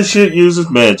fucking shit uses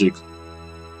magic.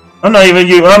 I'm not even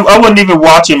I wasn't even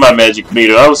watching my magic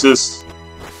meter. I was just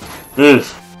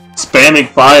spamming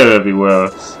fire everywhere.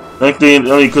 I think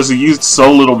because it used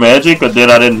so little magic, but then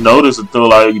I didn't notice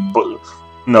until I,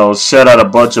 shut out a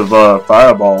bunch of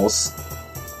fireballs.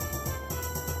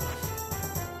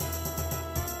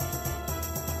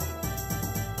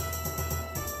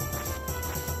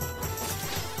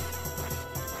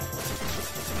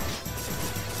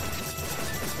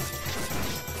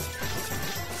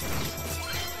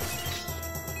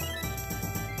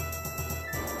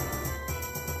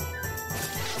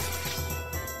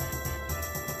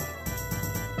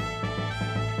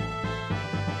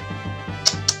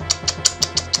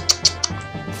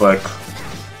 Like,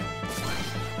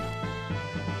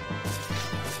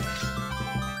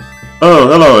 oh,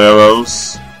 hello,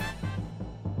 arrows.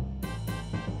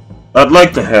 I'd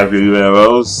like to have you,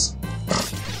 arrows,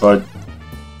 but,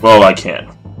 well, I can't.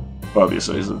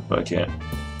 Obviously, I can't.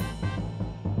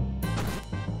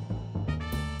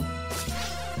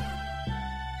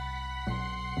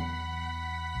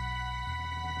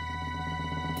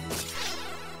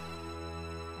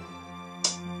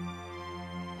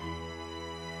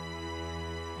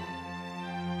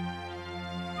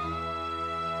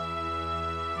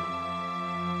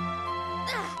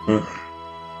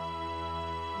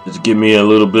 Just give me a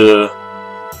little bit of...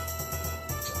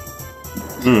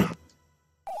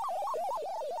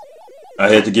 I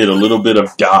had to get a little bit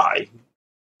of dye.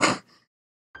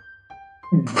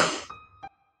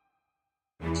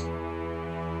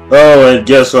 Oh, and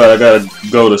guess what? I gotta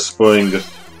go to Spring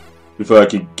before I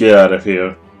can get out of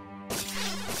here.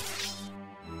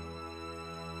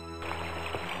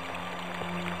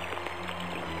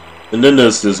 And then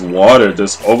there's this water,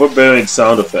 this overbearing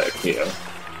sound effect here.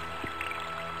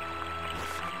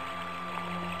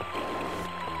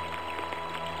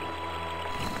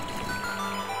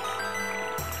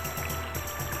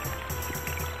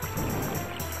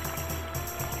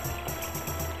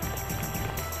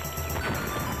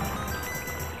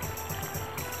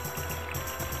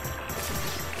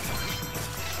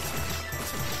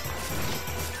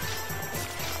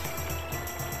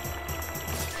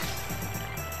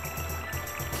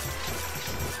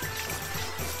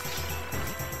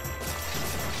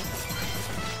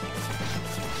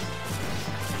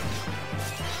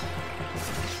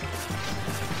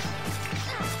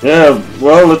 Yeah,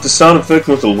 well, if the sound effect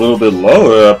was a little bit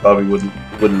lower, I probably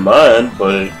wouldn't mind,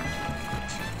 but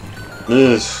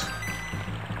ugh.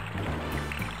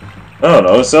 I don't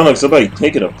know. It sounds like somebody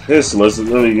taking a piss.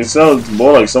 It sounds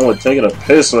more like someone taking a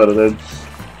piss rather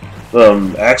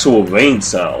than actual rain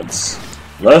sounds.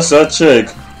 Last I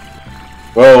check,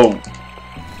 well,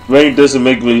 rain doesn't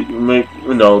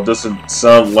doesn't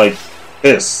sound like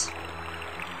piss.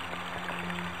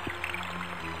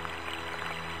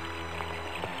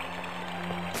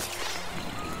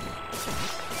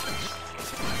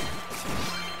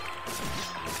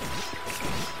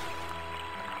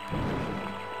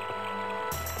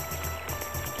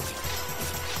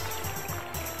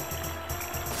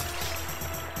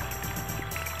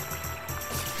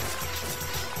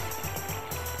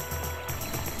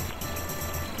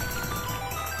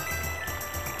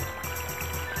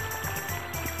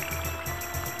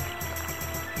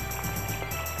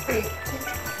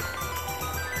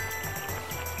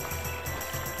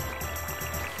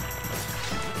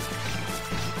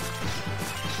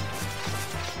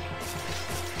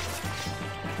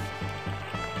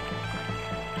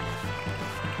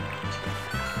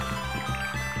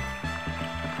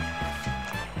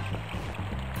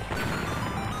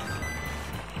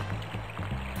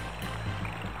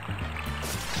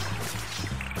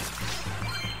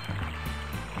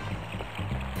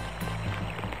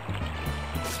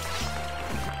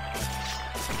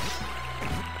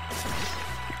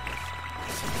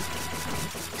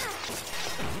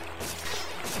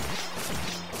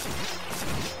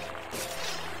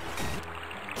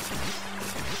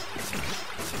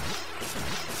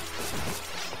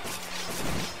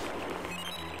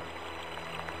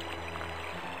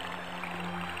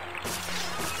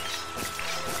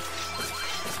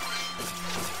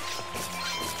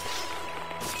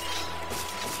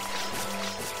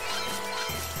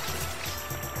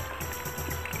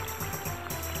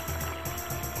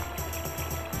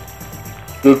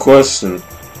 Good question.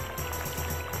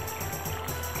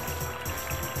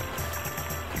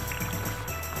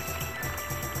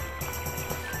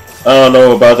 I don't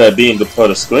know about that being a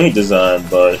part of screen design,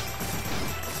 but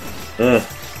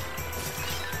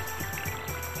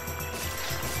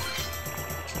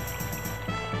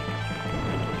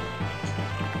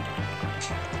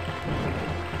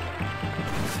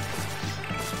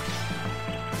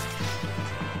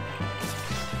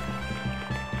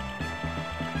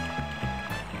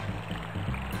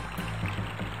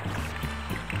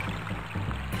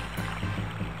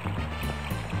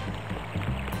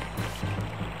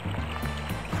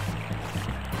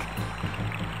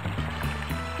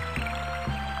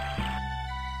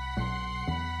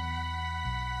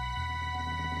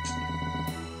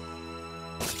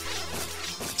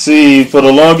see, for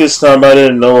the longest time I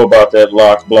didn't know about that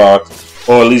lock block,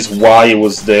 or at least why it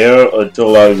was there,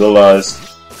 until I realized,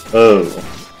 oh.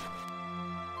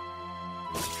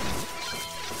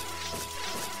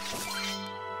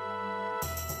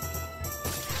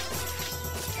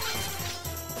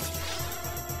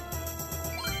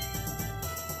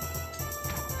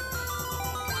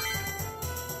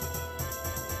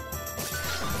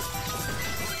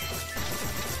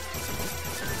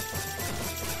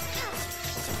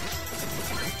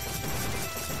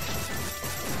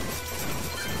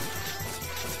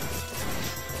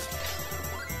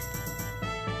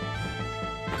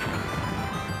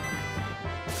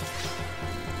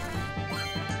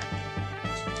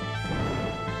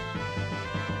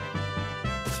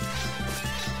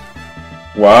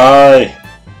 Why?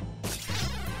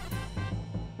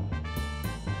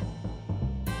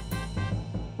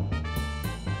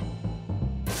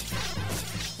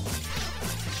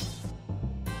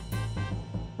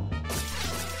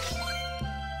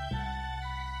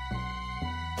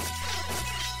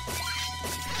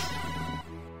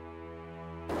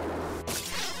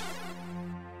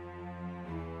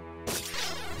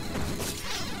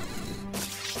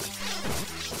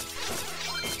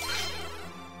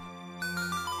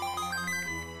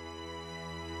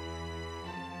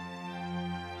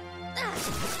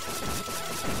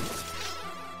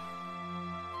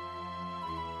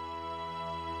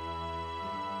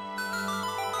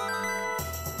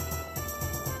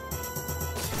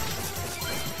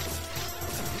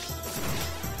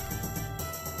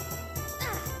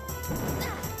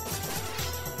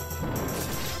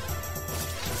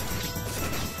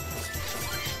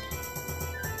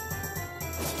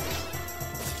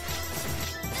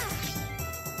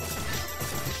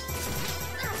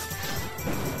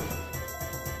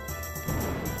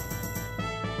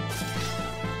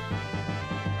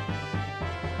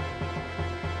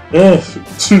 I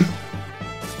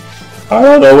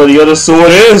don't know what the other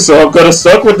sword is, so I'm gonna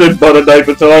suck with it butter knife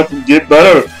until I can get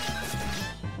better.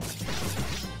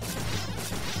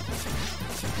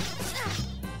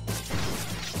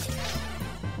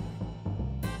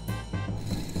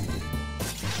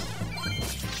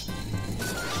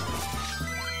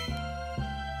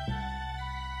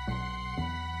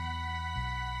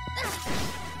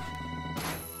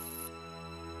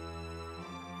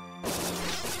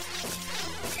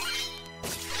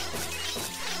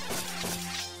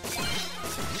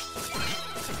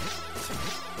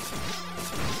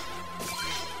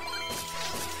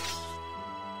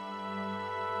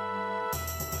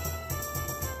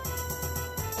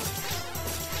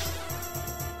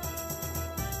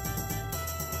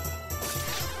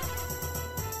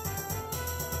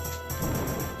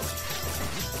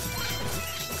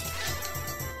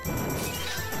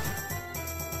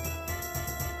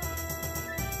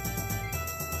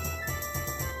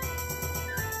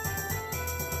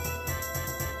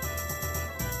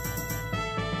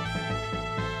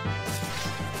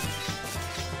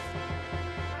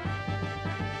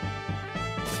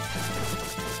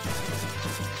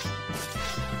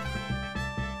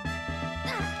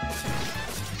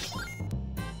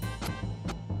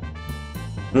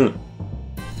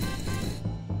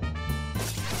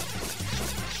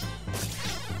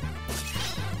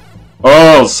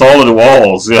 Oh, solid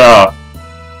walls, yeah.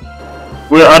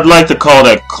 Well, I'd like to call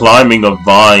that climbing a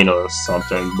vine or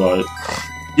something, but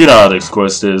you know how this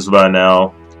quest is by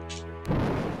now.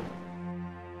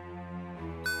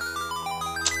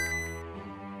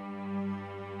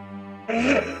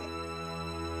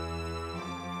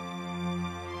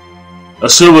 I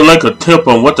sure would like a tip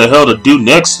on what the hell to do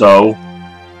next, though.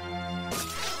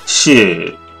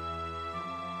 Shit.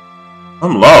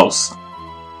 I'm lost.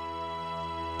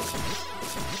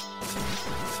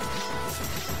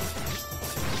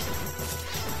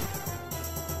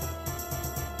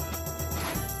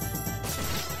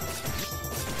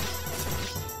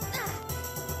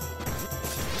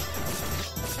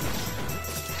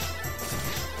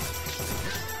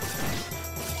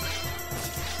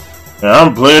 Yeah,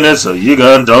 I'm playing it, so you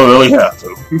guys don't really have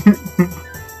to.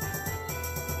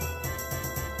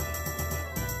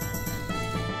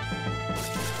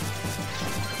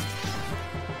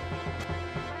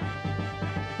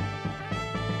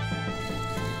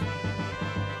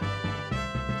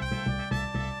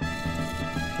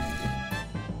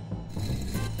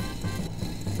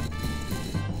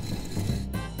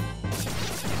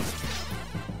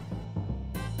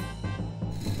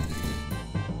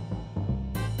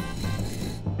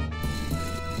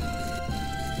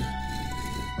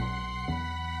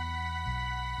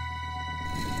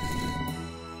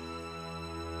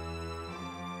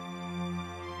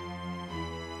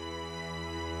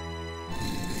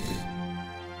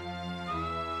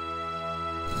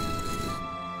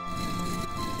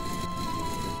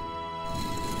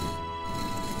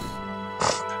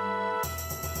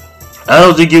 I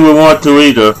don't think you would want to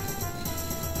either.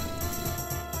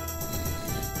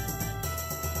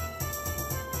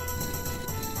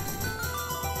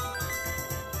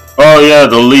 Oh yeah,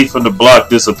 the leaf in the block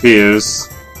disappears.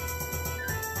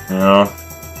 Yeah.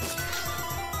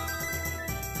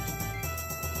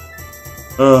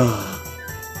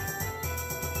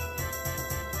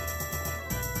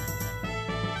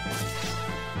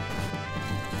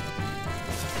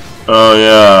 Oh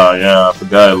yeah, I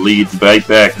forgot it leads right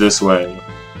back this way.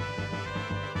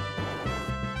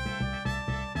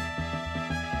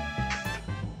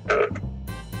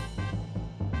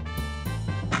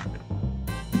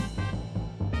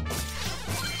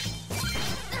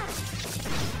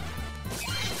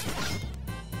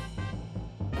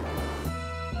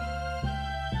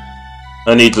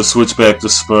 I need to switch back to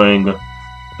spring.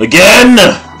 Again!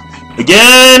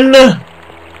 Again!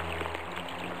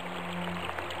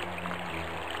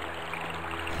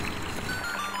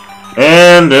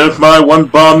 And there's my one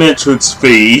bomb entrance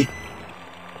fee.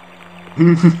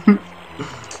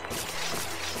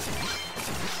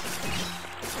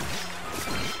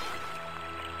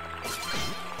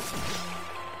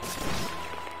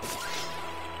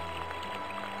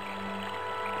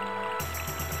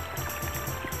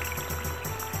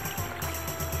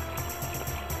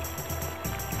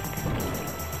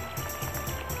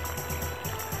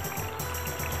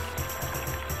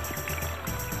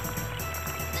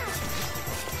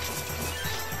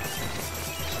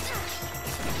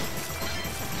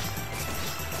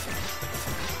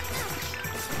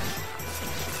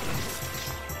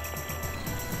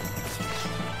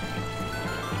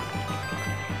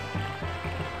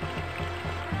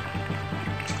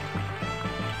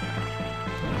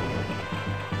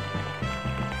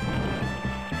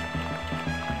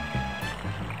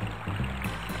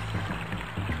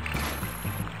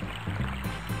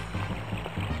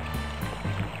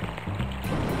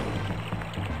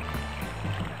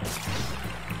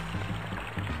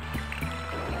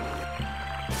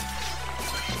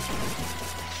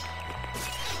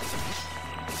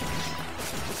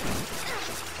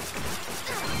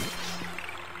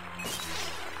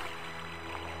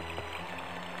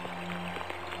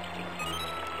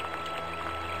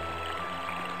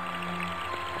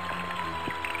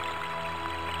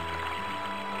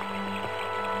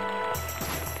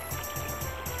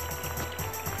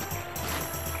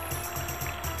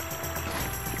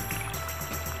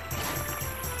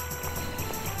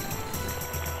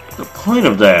 the point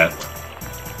of that?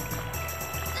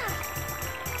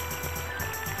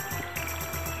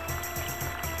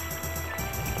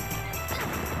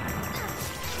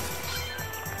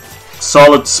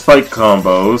 Solid spike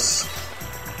combos.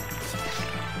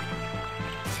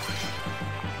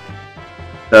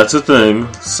 That's a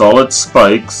thing. Solid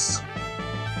spikes.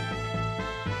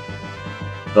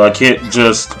 So I can't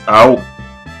just out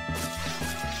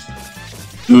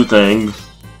do things.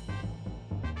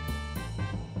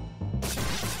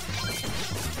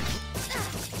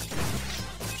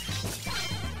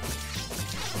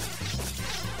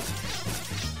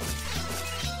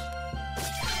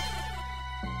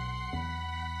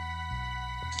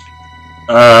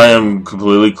 I am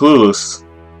completely clueless.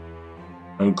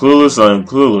 I'm clueless, I am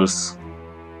clueless.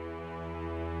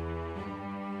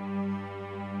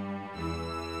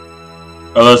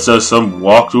 Unless there's some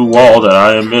walk-through wall that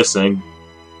I am missing.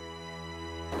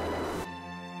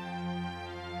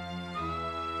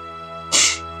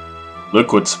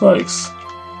 Liquid spikes.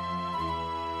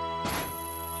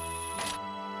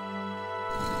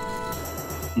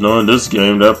 Knowing this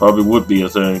game, that probably would be a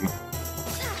thing.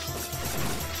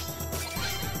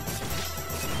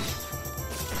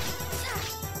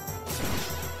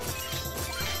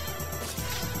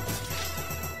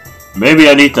 Maybe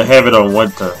I need to have it on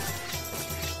one turn.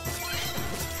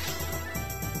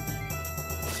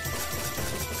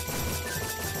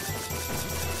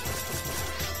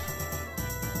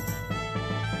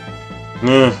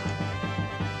 Yeah.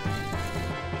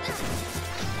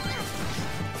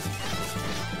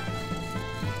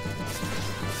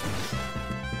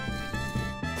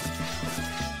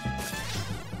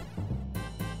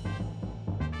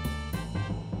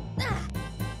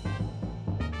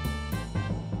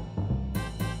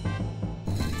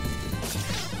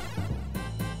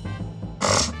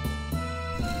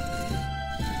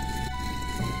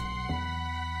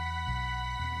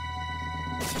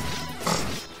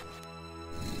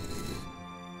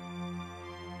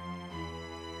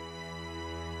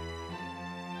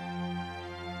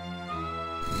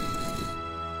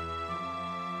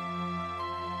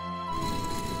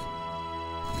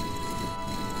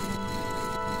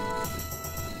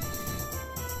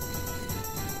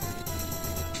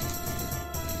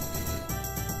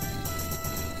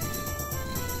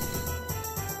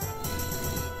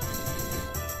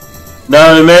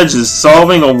 Now imagine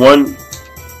solving a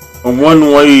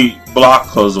one-way block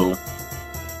puzzle.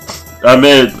 I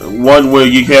meant one where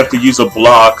you have to use a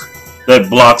block that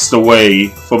blocks the way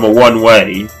from a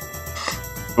one-way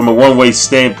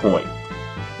standpoint.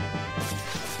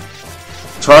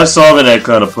 Try solving that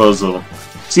kind of puzzle.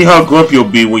 See how grumpy you'll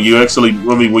be when you actually,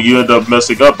 when you end up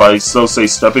messing up by, so say,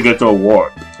 stepping into a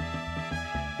warp.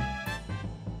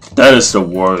 That is the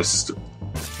worst.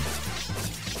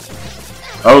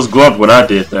 I was glump when I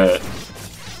did that.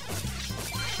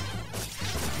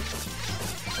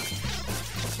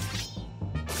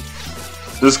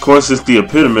 This course is the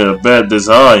epitome of bad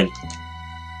design.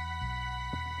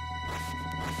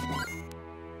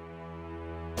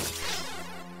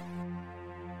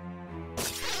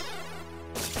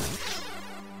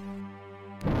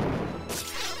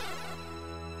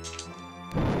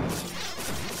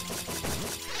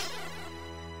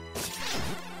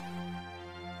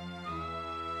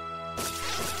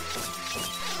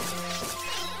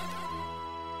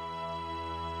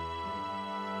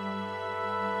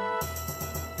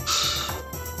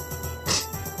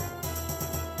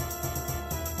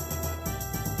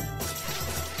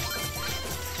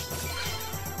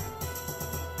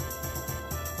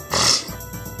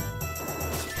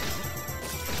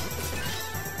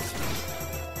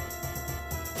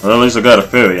 Well, at least I got a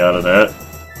fairy out of that.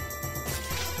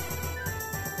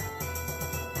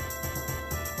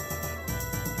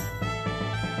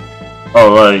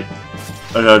 Alright.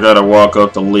 I gotta walk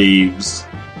up the leaves.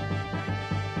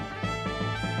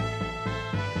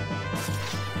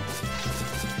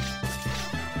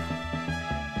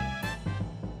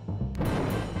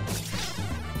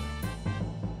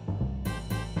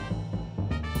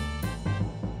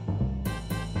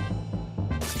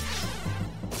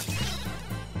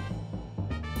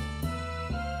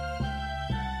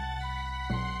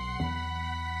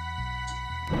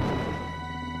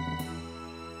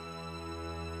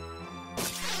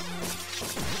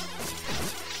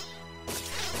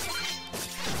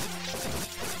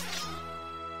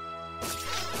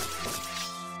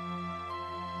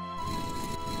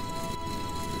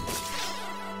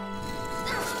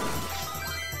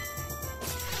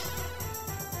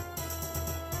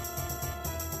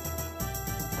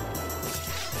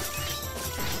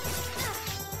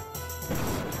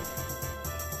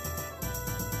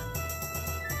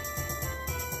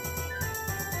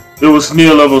 It was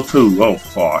near level 2. Oh,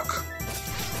 fuck.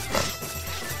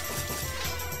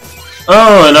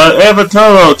 Oh, and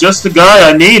Avataro, just the guy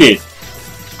I needed.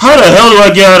 How the hell do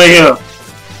I get out of here?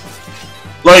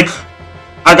 Like,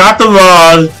 I got the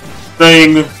rod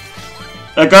thing.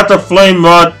 I got the flame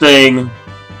rod thing.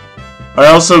 I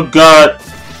also got...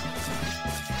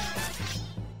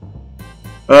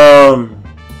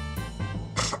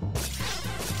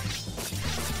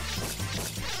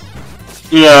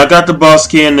 Yeah, I got the boss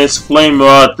key and this flame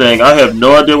rod thing. I have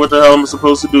no idea what the hell I'm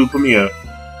supposed to do from here.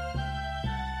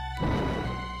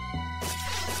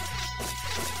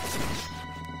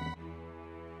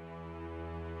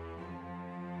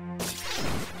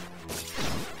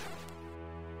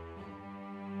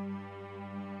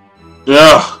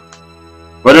 Yeah.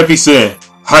 What if he said,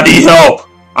 I need help.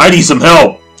 I need some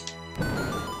help.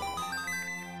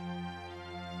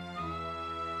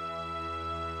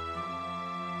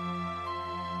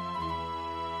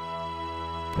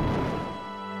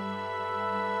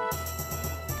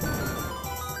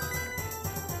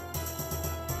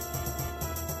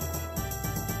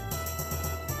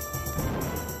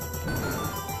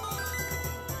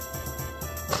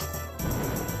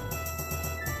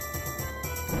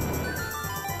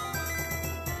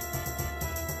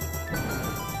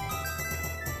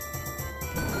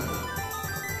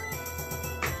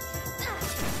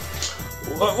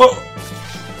 What?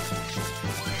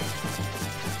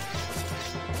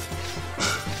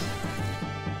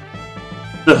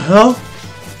 The hell?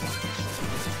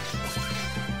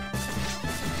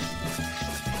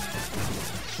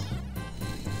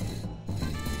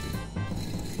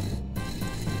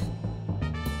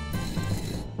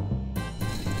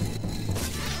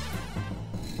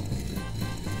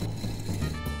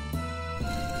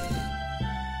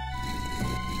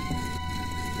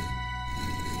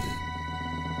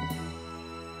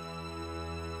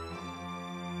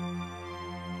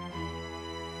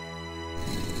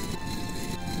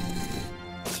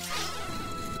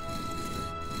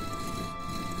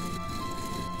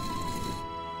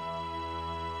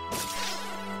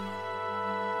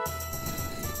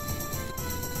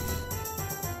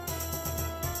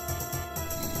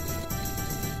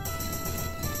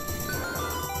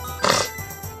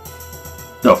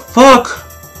 The fuck?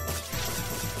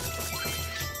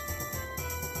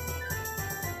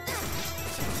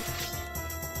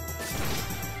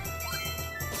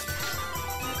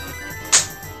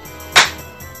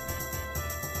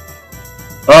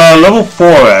 Level 4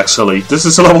 actually. This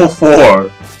is level 4.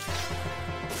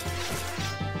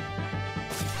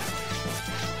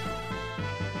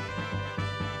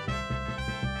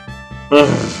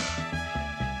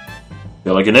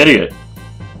 Feel like an idiot.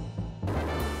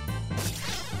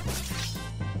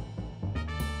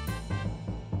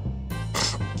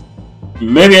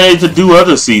 Maybe I need to do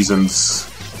other seasons.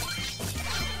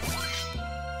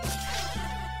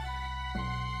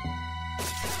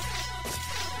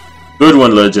 Good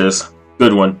one, Legis.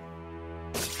 Good one.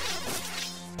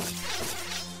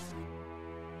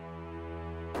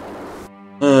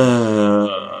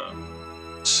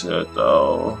 Shit,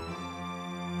 though.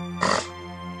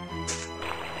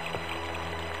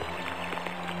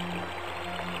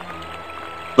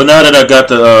 But now that I got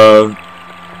the,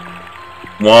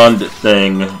 wand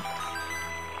thing.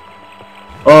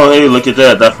 Oh, hey, look at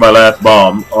that. That's my last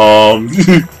bomb.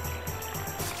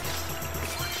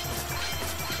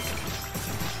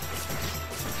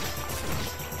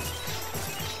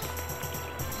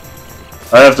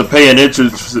 I have to pay an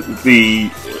entrance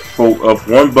fee of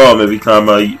 1 bomb every time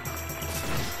I...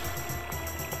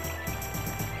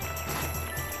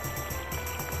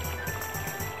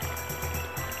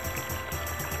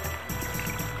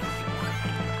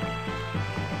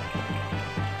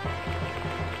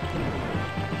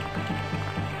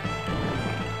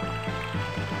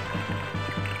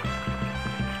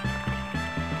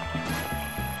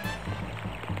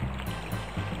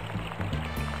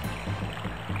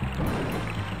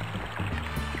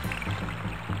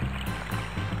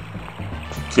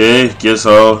 Okay, guess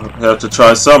I'll have to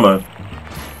try summer.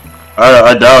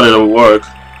 I doubt it'll work.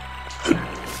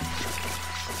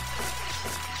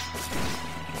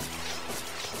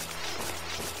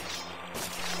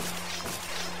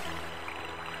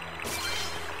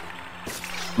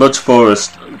 Much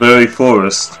forest, very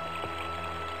forest.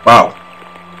 Wow.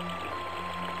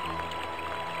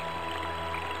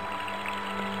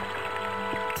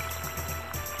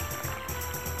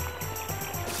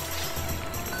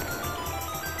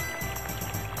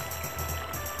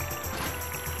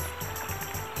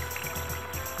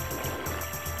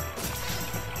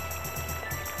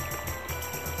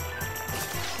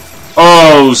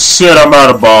 Oh shit, I'm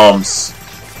out of bombs.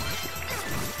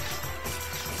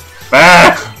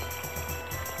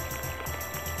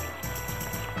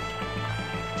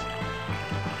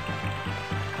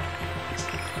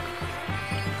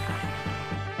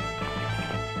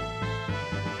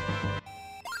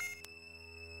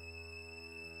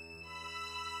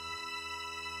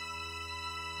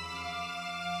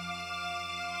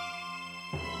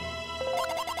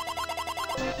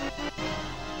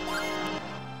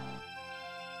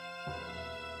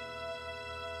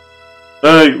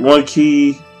 Alright, one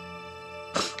key.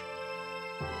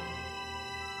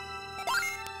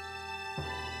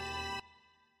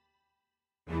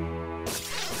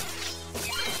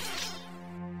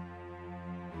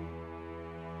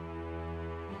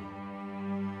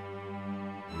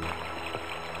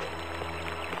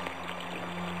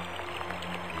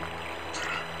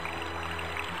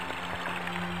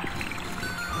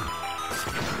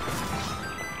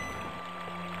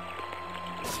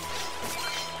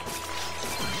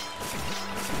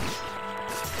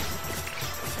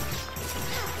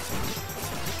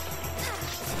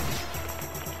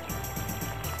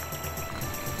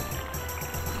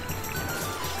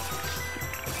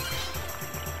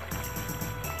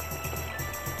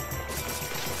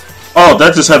 Oh,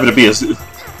 that just happened to be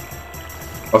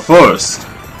a forest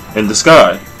in the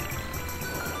sky.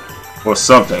 Or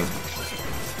something.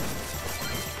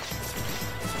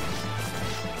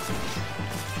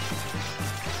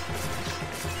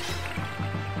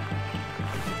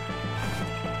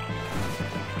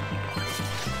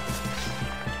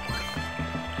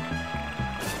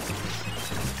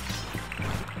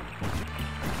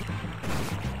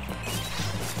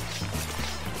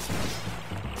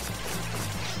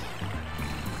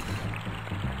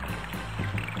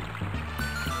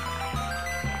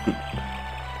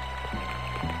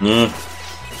 Yeah.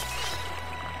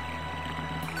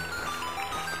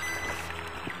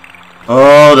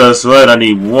 Oh, that's right. I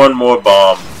need one more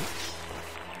bomb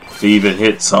to even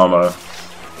hit Sama.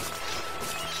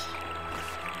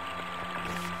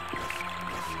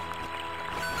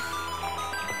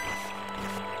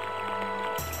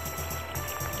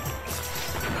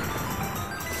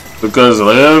 Because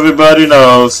everybody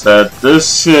knows that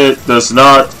this shit does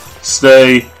not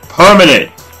stay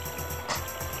permanent.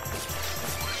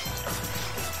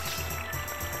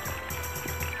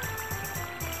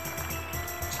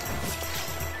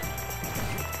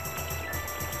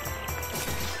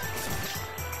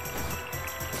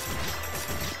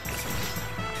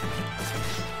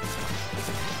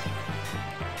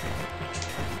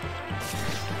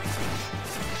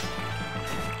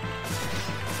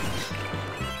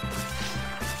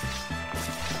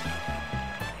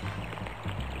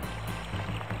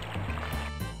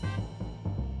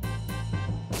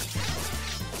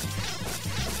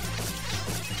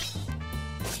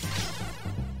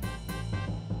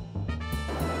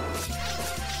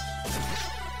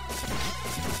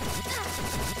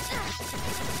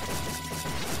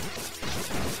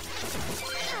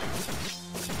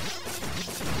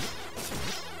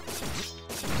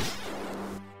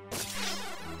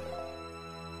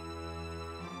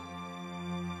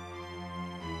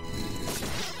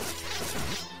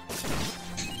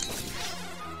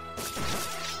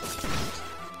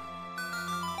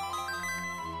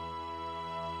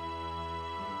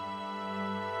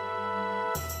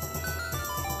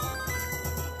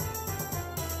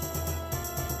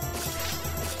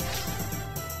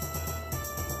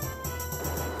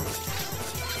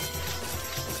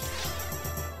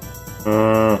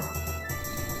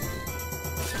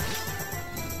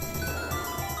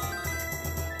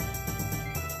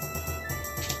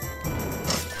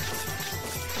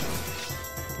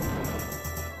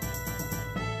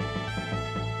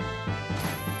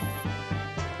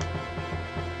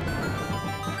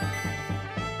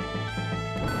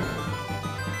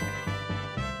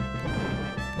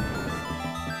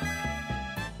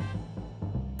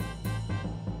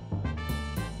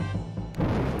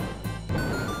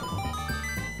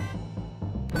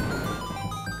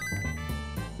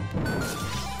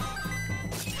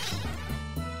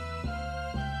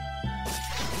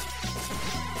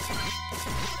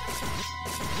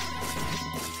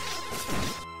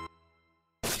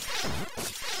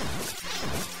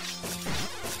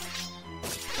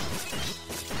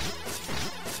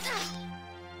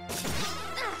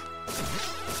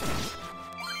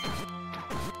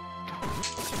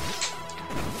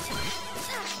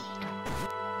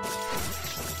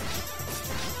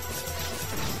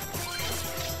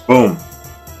 Boom.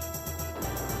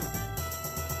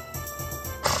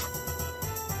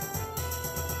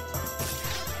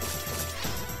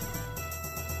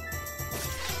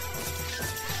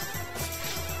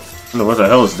 What the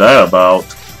hell is that about?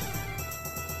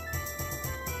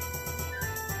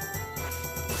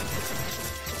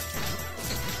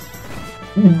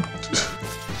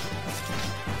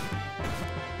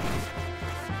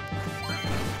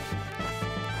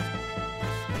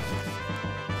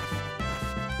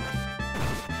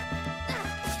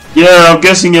 Yeah, I'm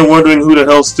guessing you're wondering who the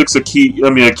hell sticks a key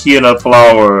in a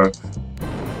flower.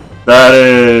 That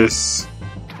is...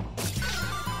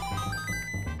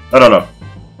 I don't know.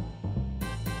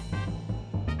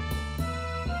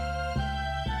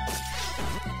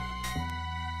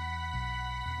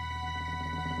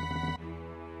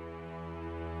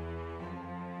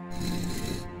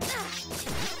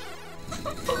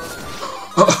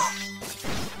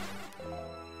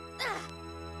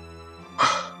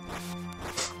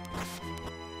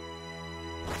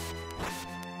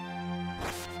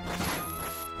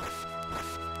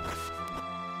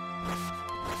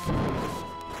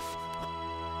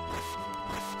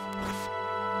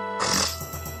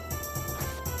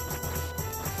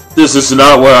 This is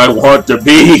not where I want to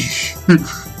be.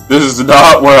 This is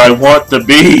not where I want to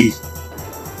be.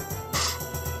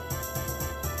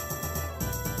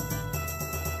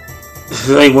 This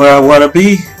ain't where I want to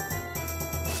be.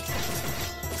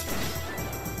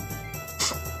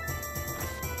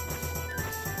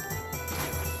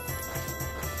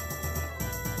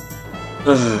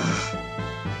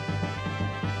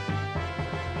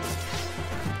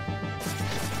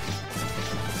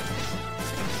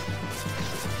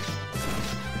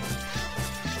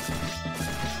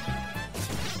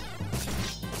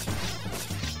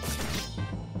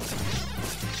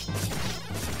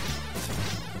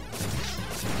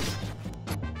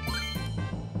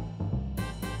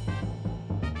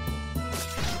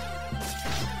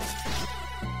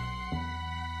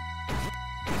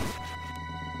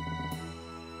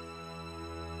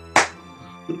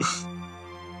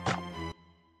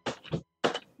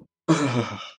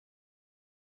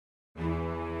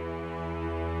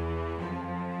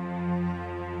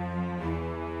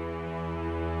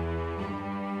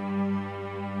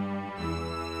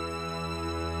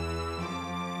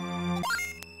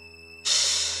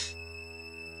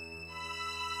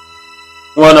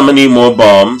 One, I'm gonna need more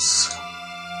bombs.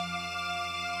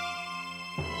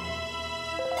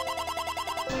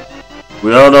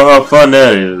 We all know how fun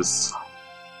that is.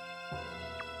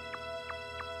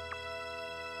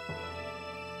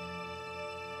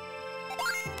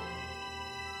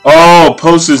 Oh,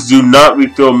 posters do not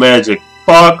refill magic.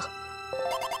 Fuck.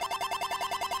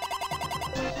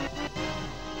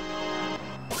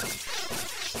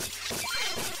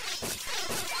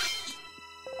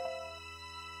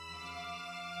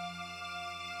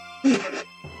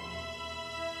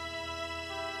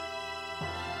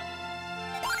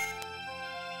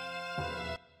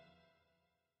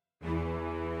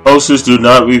 Posters do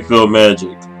not refill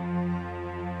magic.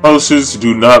 Posters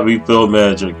do not refill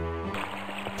magic.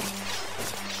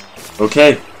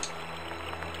 Okay.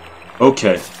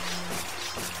 Okay.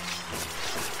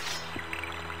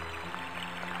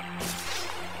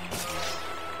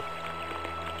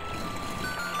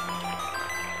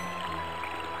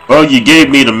 Well, you gave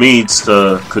me the means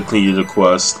to continue the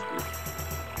quest.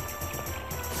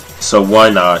 So why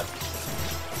not?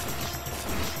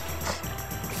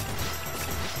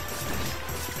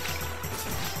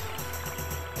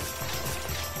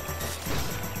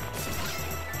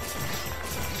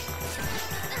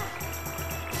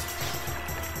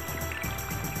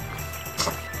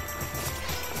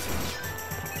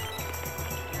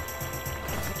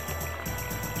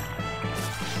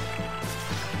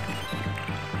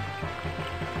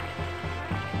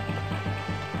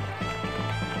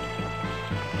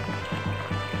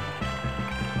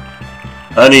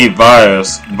 I need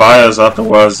Virus. Virus out the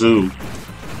wazoo.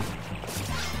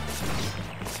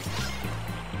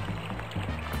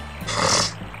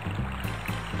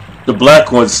 The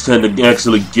black ones tend to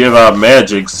actually give out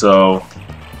magic, so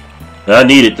I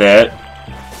needed that.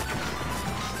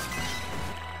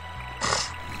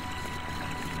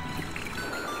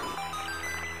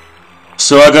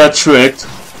 So I got tricked.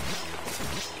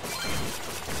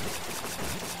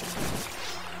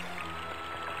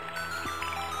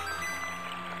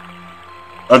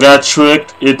 I got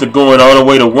tricked into going all the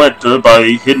way to winter by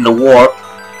hitting the warp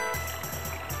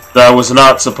that I was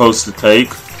not supposed to take.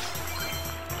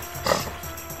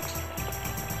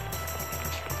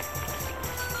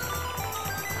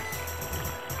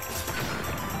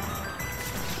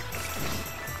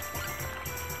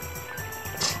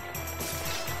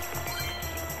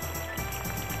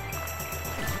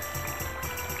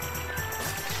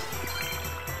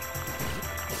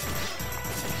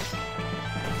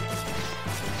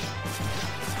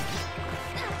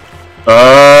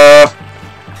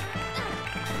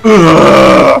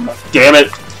 Damn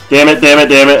it. Damn it, damn it,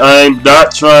 damn it. I'm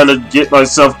not trying to get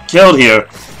myself killed here.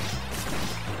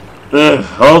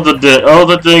 All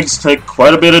the things take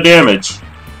quite a bit of damage.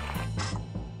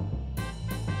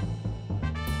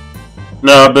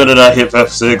 No, I better not hit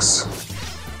F6.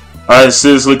 I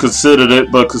seriously considered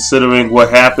it, but considering what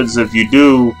happens if you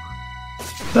do,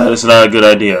 that is not a good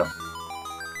idea.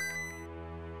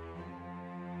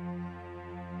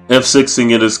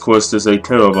 F6ing in this quest is a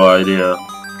terrible idea.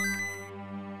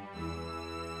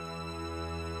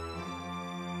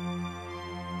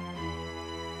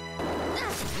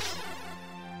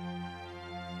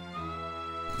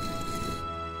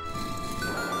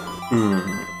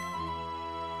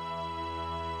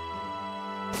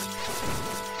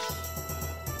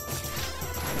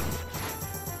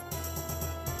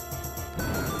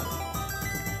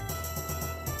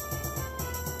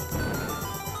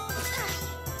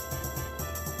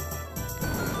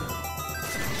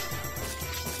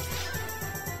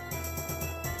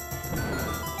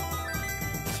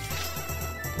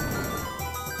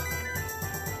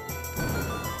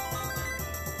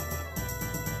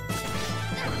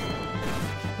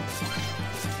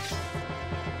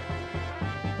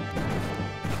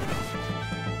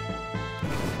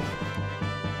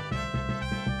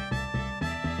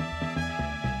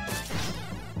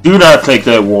 Do not take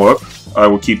that warp. I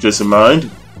will keep this in mind.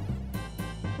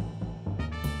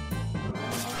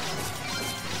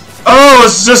 Oh,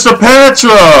 it's just a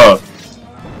Petra!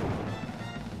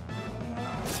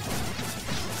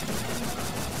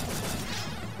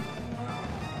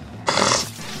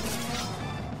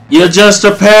 You're just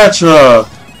a Petra!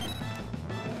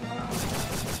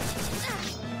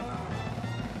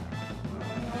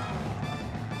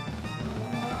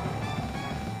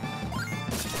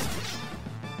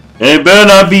 It better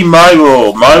not be my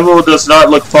role. My role does not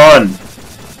look fun.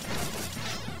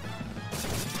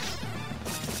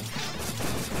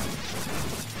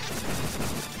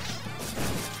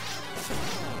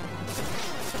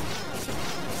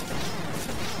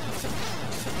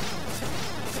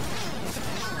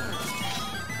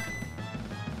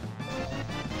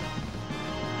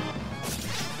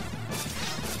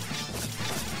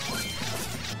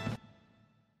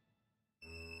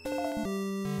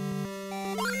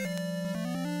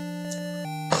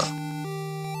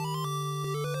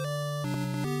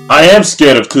 I am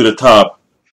scared of To the Top.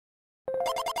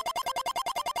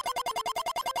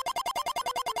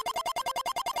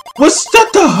 Was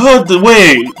that the HUD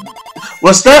way?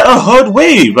 Was that a HUD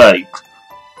way, right?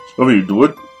 I mean,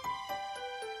 what?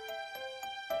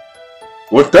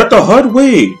 Was that the HUD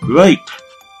way, right?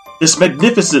 This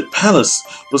magnificent palace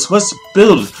was once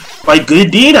built by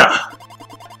Gudina,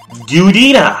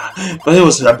 but it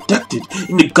was abducted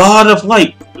in the God of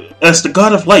Light as the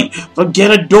God of Light from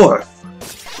Ganondorf.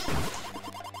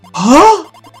 Huh?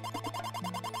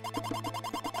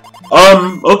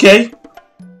 Okay.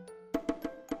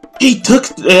 He took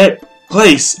that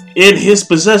place in his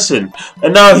possession,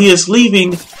 and now he is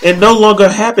leaving and no longer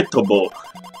habitable.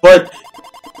 But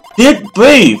did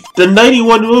brave the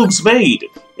 91 rooms made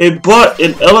and brought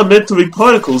in elementary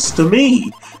particles to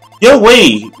me. Your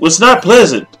way was not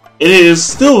pleasant, and it is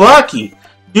still rocky.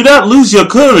 Do not lose your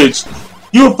courage.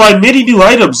 You will find many new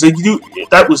items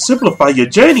that will simplify your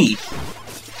journey.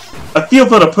 I feel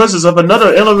for the presence of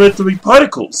another elementary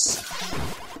particles.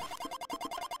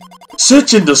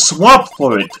 Search in the swamp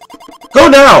for it. Go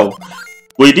now!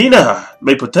 Gudina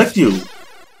may protect you.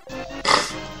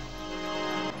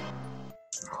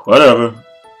 Whatever.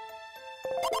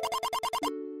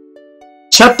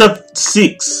 Chapter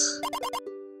 6.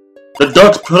 The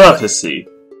Dark Prophecy.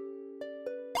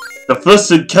 The first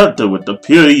encounter with the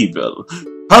pure evil.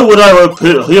 How would our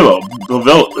hero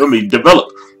develop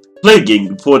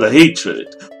plaguing for the hatred,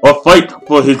 or fight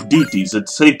for his duties and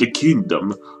save the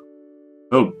kingdom?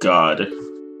 Oh God.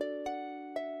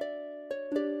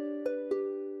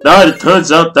 Now it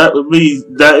turns out that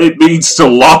it means to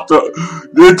lock up.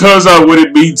 It turns out what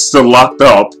it means to lock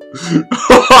up.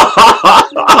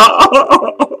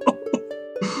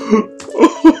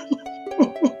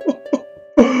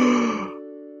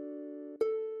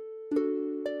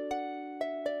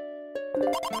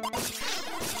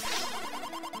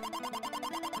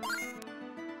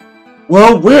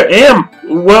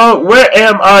 Where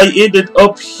am I ended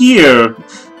up here?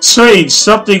 Strange,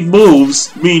 something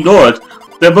moves me north.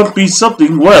 There must be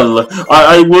something, well,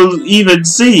 I will even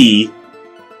see.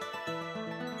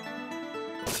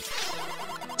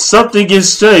 Something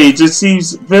is strange, it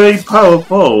seems very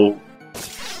powerful.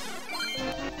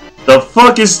 The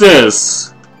fuck is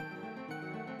this?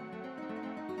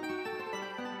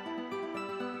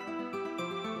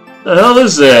 The hell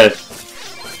is that?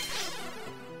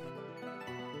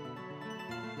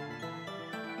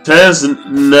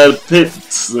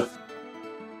 Tasnapits.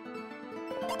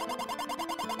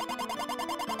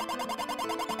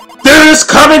 There is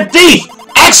Common Thief!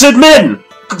 Acid Men!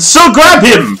 So grab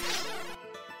him!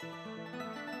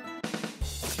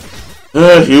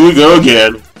 Here we go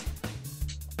again.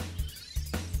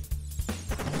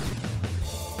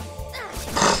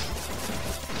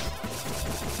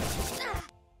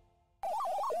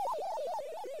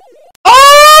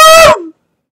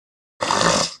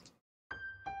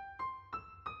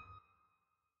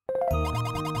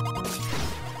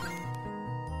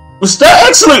 Was that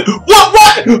excellent?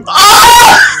 What?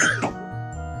 Ah!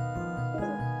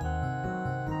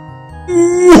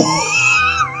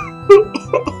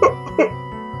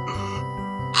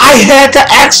 I had to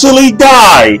actually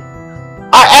die.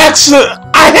 I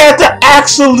had to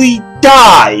actually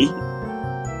die.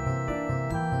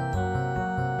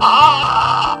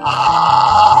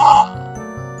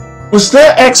 Was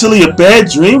that actually a bad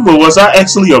dream, or was I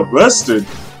actually arrested?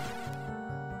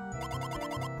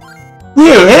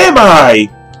 Where am I?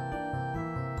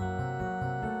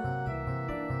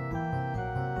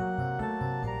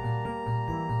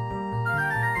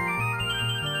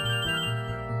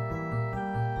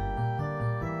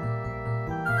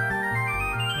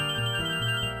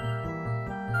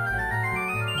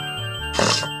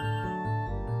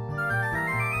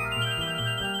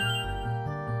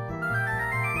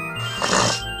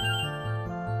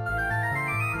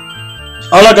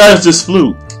 All I got is this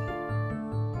flute.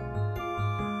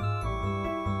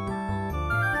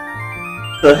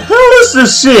 The hell is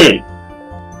this shit?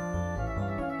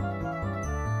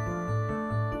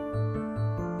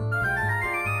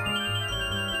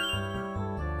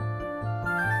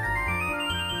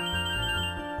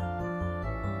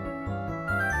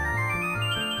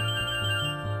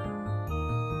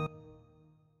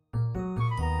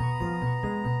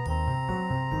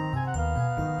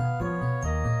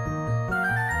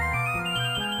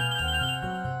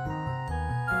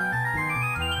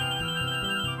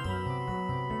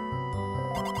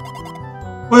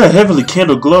 What a heavenly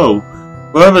candle glow.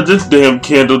 Whatever this damn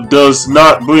candle does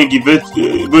not bring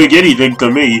anything to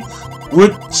me.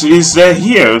 What is that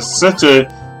here? Such a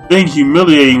thing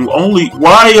humiliating.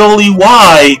 Why?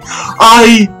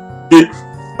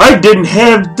 I didn't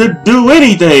have to do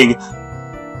anything.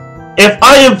 If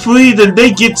I am free, then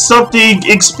they get something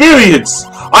experience.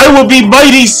 I will be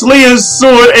Mighty Slayer's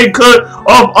sword and cut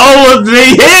off all of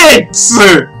their heads.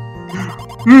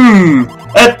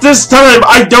 At this time,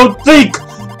 I don't think.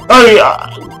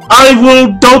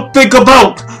 Don't think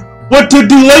about what to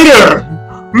do later.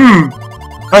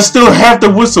 I still have the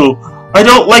whistle. I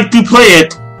don't like to play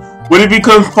it. When it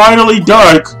becomes finally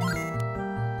dark,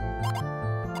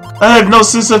 I have no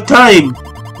sense of time.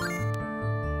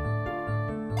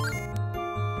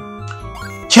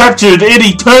 Captured in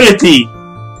eternity.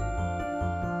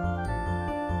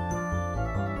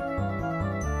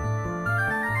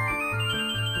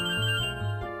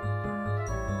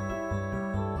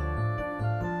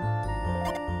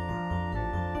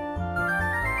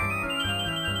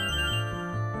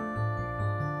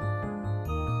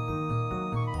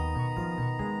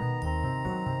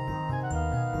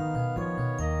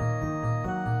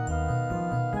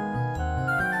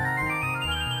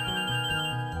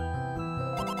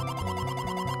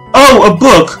 Oh, a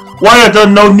book! Why are there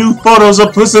no new photos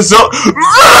of Princess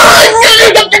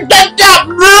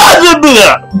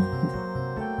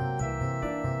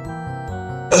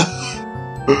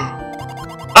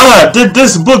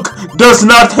this book does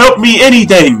not help me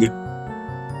anything!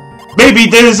 Maybe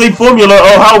there is a formula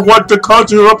on how what to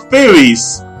conjure up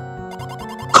fairies!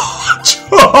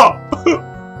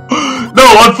 No,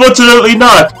 unfortunately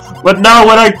not! But now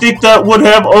when I think that would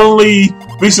have only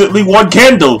recently one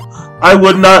candle, I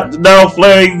would not now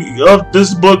flaring up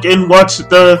this book and watch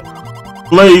the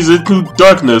blaze into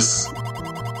darkness.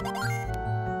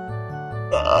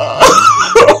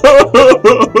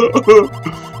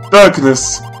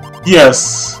 Darkness.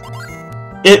 Yes.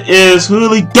 It is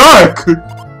really dark!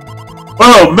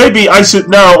 Oh, maybe I should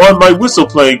now on my whistle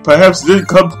playing. Perhaps then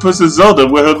come Princess Zelda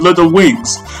with her little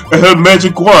wings and her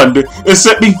magic wand and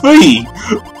set me free.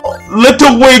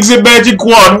 Little wings and magic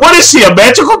wand. What is she, a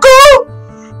magical girl?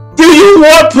 Do you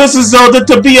want Princess Zelda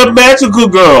to be a magical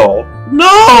girl?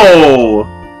 No!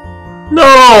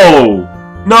 No!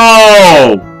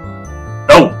 No!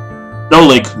 No! No,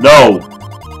 Link, no!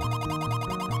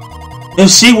 If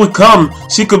she would come,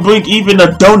 she could bring even a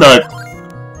donut.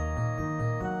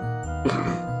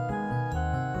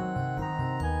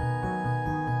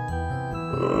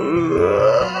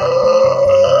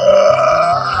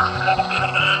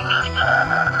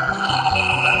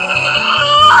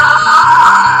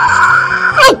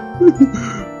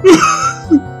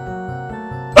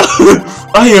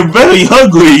 I am very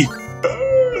hungry.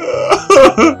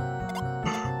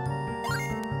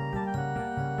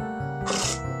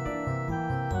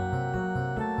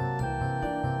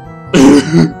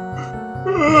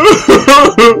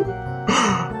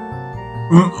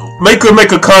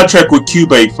 Make a contract with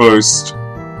Cubase first.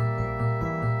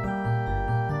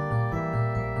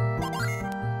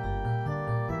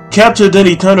 Captured in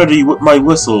eternity with my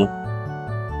whistle.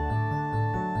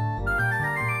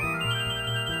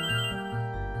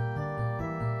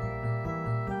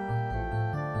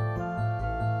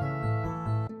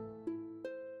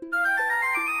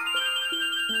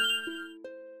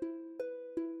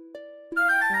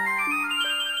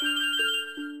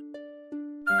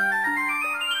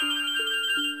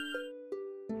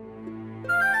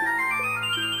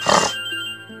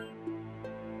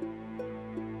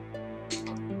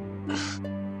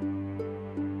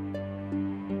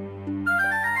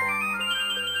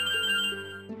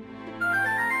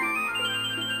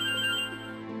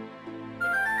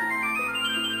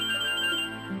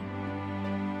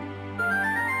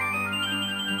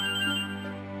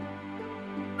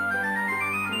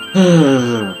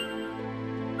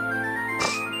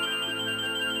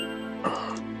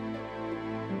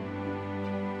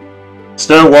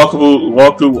 Still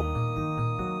walkable.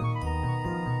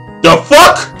 The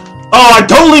fuck? Oh, I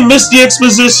totally missed the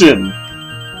exposition.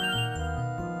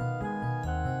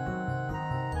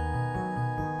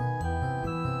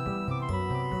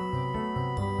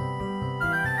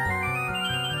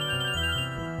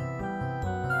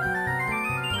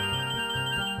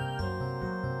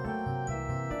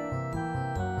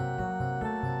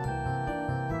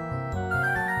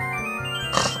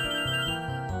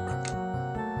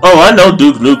 Oh, I know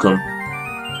Duke Nukem.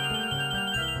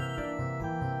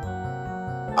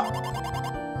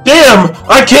 Damn!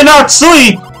 I cannot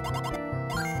sleep!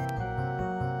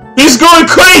 He's going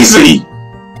crazy!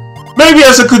 Maybe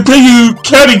I should continue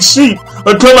counting sheep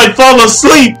until I fall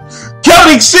asleep!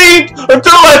 Counting sheep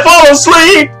until I fall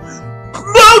asleep!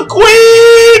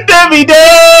 Milkweed every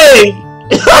day!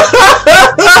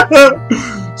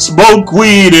 Smoke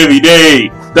weed every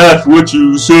day! That's what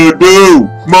you should do!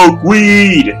 Smoke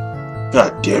weed!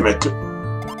 God damn it.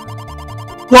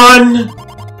 1,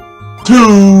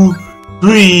 2,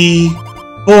 3,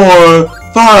 4,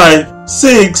 5,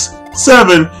 6,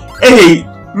 7, 8,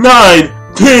 9,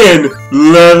 10,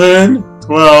 11,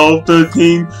 12,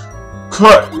 13,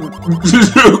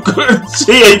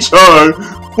 CHR,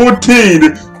 14,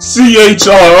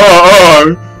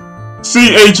 CHRR,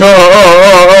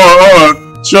 CHRR,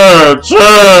 church.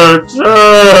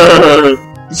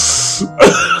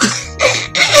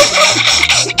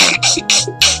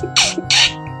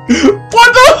 What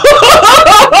the?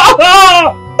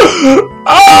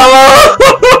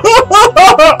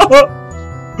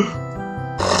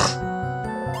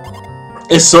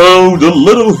 And so the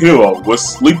little hero was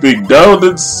sleeping down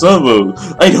in summer.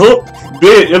 Poor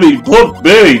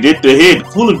buried at the head,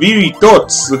 full of eerie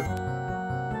thoughts.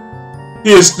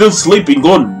 He is still sleeping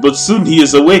on, but soon he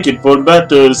is awakened for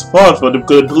matters far from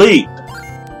complete.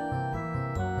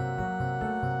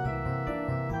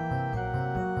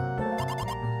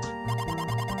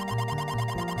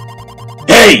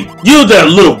 Hey, you that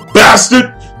little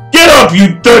bastard! Get up,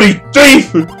 you dirty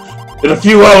thief! In a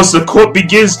few hours, the court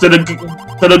begins the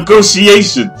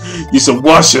negotiation. You should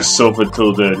wash yourself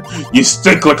until then. You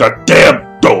stink like a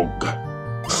damn dog.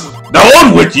 Now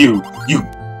on with you, you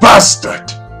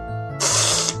bastard!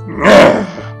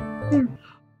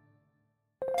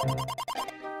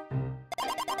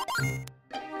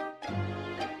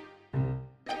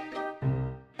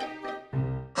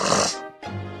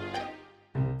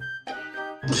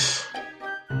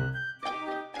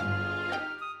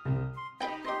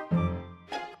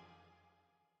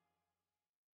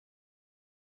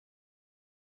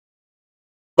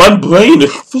 My brain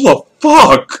is full of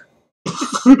fuck.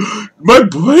 My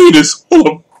brain is full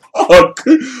of fuck.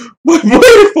 My brain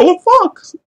is full of fuck.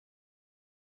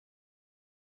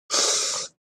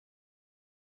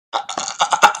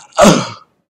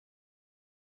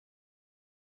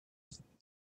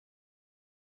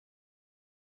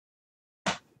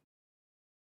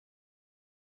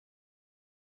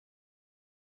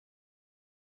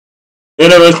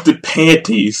 Interested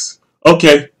panties.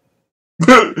 Okay.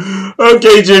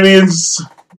 Okay, Jimmians.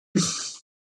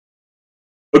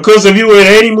 Because if you were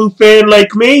an Animal fan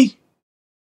like me,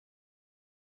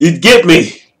 you'd get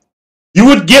me. You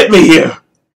would get me here.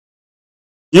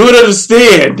 You would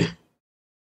understand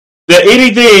that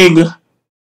anything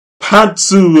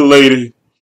pantsu related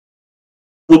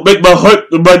will make my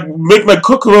heart, make my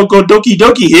kokoro go doki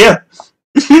doki here.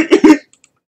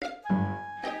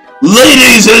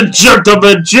 Ladies and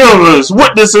gentlemen, jurors,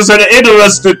 witnesses, and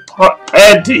interested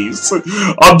panties.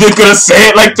 I'm just gonna say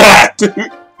it like that.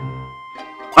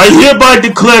 I hereby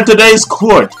declare today's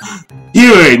court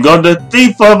hearing on the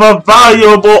thief of a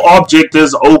valuable object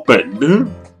is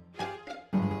open.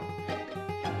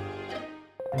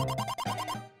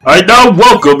 I now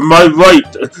welcome my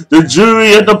right, the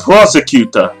jury and the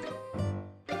prosecutor.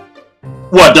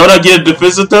 What, don't I get a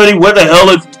defense attorney? Where the hell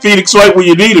is Phoenix Wright when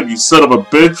you need him, you son of a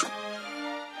bitch?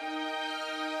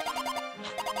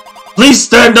 Please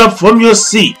stand up from your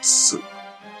seats.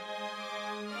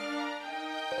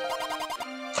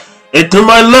 And to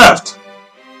my left,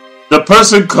 the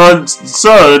person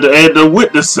concerned and the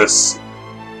witnesses.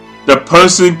 The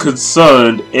person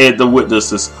concerned and the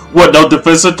witnesses. What, no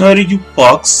defense attorney, you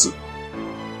fucks?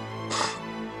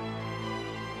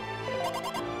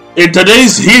 In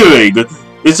today's hearing,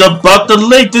 it's about the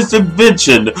latest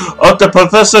invention of the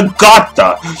Professor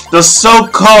Gata, the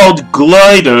so-called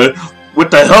glider, with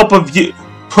the help of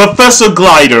Professor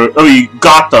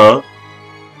Gata.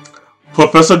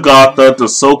 Professor Gata, the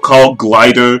so-called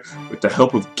glider, with the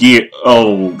help of gear.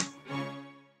 Oh.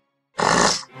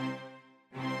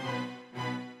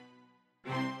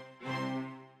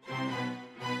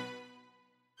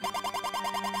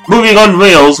 Moving on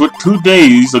rails with 2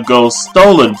 days ago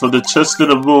stolen from the chest in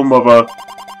the room of a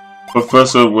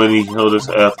professor when he held his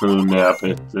afternoon nap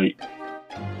at the...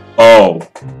 Oh.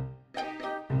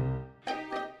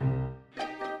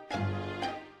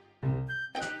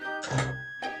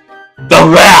 The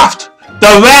raft!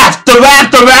 The raft! The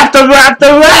raft! The raft! The raft!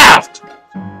 The raft!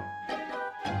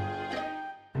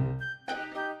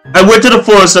 I went to the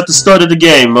forest at the start of the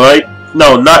game, right?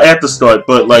 No, not at the start,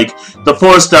 but like the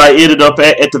forest that I ended up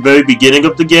at the very beginning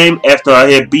of the game, after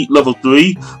I had beat level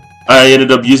 3, I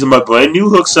ended up using my brand new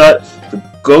hookshot to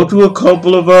go through a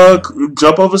couple of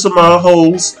jump over some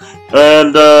holes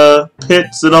and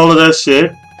pits and all of that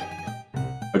shit.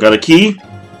 I got a key.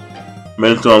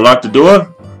 Managed to unlock the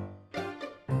door.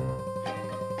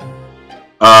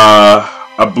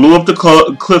 I blew up the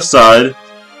cliffside,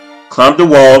 climbed the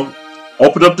wall,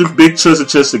 opened up the big treasure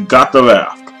chest, and got the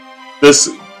raft. This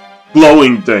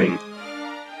glowing thing,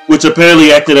 which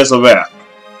apparently acted as a raft.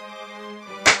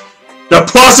 They're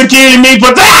prosecuting me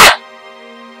for that!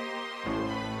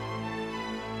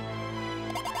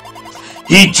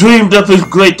 He dreamed of his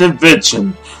great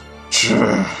invention.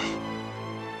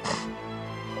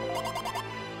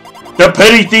 The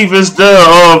petty thief is there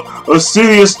of a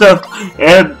serious theft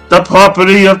and the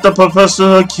property of the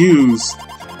professor accused.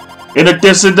 In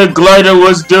addition, the glider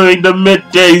was during the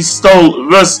midday stolen.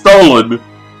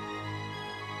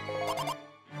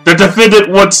 The defendant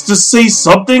wants to say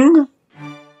something?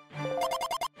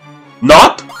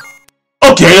 Not?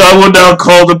 Okay, I will now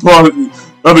call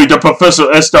the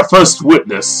professor as the first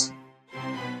witness.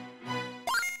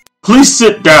 Please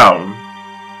sit down.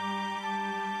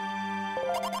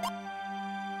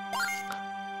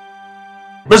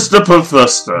 Mr.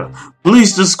 Professor,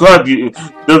 please describe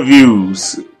the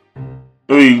views.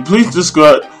 Please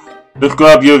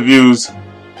describe your views.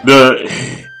 The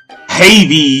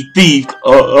heavy thief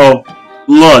of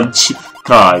lunch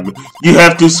time. You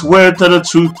have to swear to the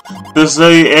truth to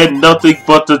say and nothing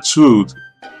but the truth.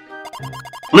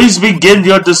 Please begin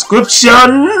your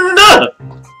description.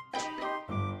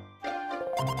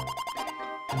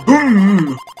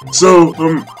 So,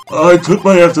 I took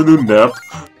my afternoon nap,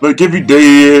 like every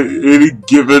day at any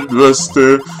given rest,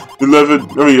 at 1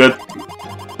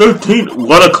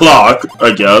 o'clock,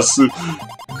 I guess.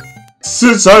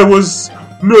 Since I was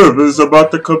nervous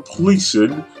about the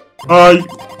completion, I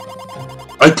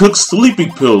took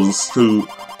sleeping pills to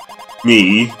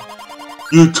me.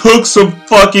 You took some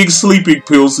fucking sleeping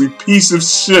pills, you piece of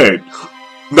shit.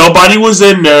 Nobody was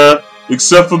in there,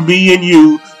 except for me and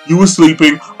you. You were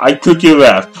sleeping, I took your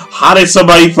raft. How did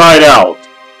somebody find out?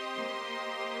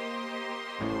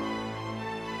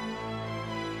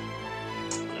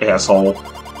 Asshole.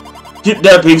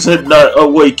 Kidnappings had not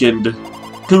awakened.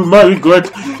 To my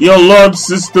regret, the alarm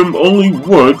system only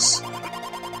works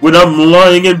when I'm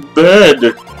lying in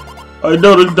bed. I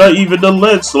noticed that even the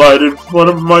landslide in front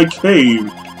of my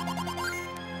cave.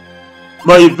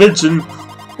 My invention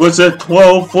was at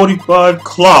 12:45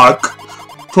 clock.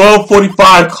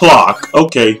 12:45 clock.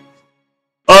 Okay.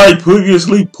 I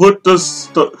previously put the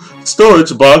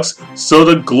storage box so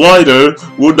the glider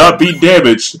will not be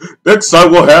damaged. Next I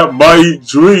will have my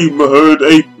dream heard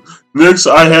a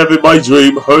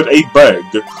bag.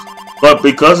 But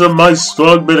because of my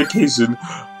strong medication,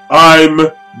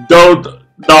 I'm not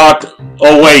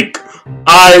awake.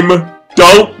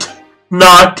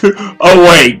 Not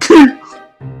awake.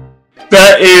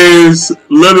 That is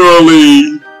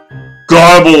literally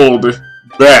garbled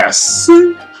mess.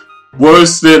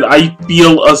 Worse than I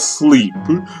feel asleep.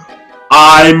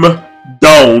 I'm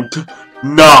not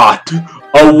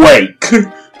awake.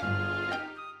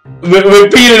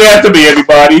 Repeat it after me,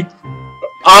 everybody.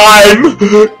 I'm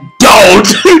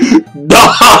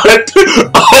not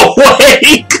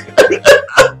awake.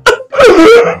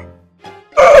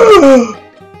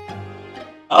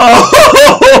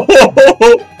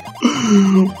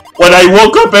 When I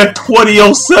woke up at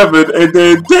 20:07 and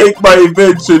then take my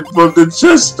invention from the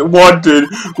chest wanted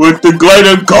with the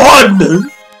glider gone.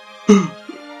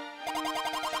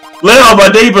 Later, my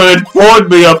neighbor informed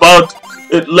me about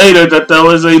it later that there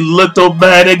was a little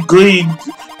man in green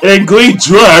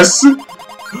dress.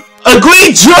 A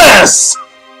green dress!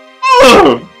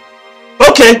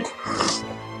 Okay.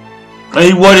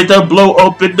 He wanted to blow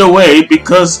open the way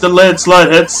because the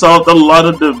landslide had solved a lot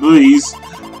of debris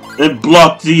and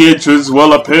blocked the entrance.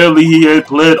 Well, apparently he had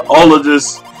planned all of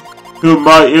this to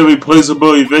my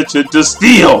irreplaceable invention to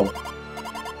steal.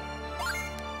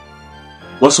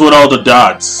 What's with all the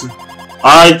dots?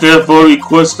 I therefore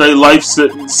request a life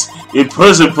sentence in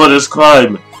prison for this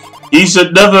crime. He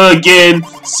should never again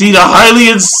see the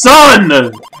Hylian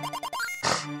sun!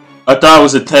 I thought it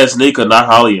was a Tasnica, not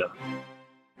Hylia.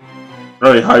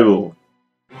 Alright, Hyrule.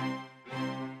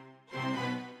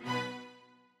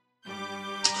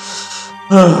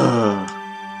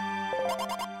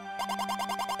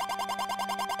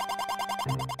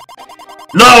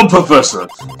 No, Professor!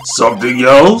 Something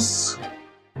else?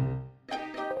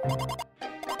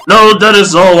 No, that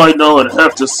is all I know and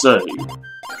have to say.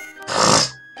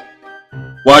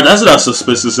 Why, that's not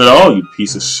suspicious at all, you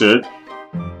piece of shit.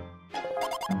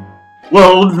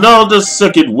 Well, now the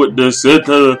second witness at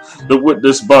the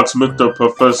witness box, Mr.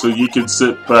 Professor, you can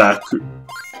sit back.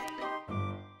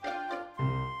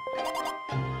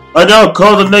 I now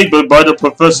call the neighbor by the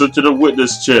professor to the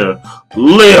witness chair.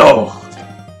 Leo!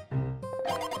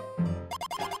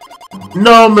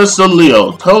 Now, Mr.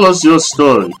 Leo, tell us your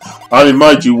story. I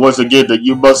remind you once again that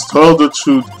you must tell the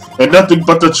truth and nothing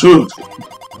but the truth.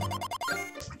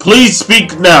 Please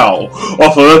speak now,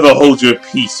 or forever hold your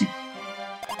peace.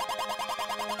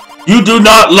 You do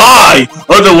not lie,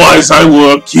 otherwise I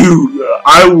will accuse.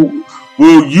 I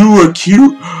will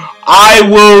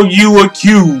you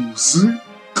accuse.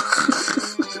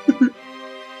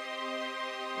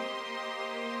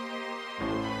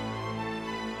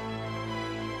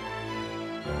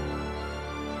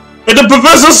 And the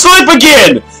professor's asleep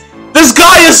again! This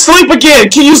guy is asleep again!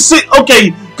 Can you see?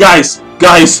 Okay, guys,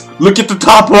 look at the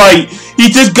top right. He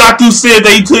just got through saying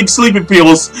that he took sleeping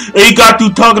pills, and he got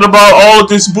through talking about all of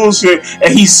this bullshit,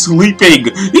 and he's sleeping.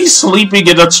 He's sleeping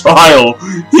in a trial.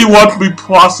 He wants to be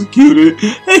prosecuted,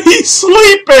 and he's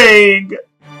sleeping!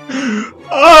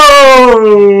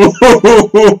 Oh!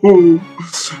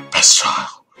 Best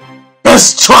trial!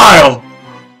 Best trial!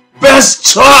 Best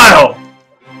trial!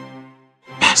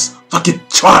 Best fucking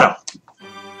trial!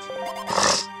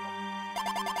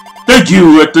 Thank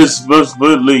you that this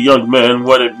lovely young man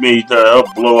wanted me to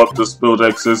help blow up the spilled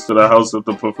access to the house of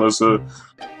the professor.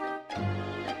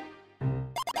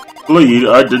 Please,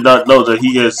 I did not know that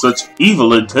he had such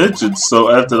evil intentions, so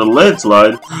after the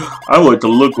landslide, I went to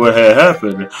look what had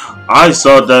happened. I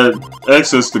saw that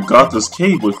access to Gotha's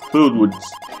cave was filled with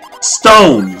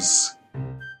stones.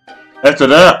 After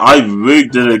that, I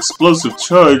rigged an explosive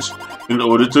charge in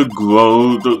order to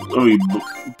grow the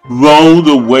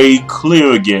way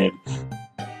clear again.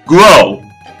 Grow,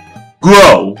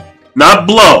 not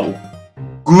blow.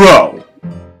 Grow.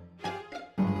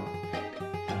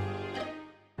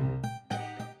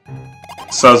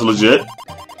 Sounds legit.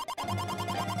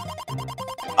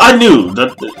 I knew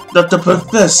that the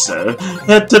professor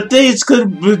at today's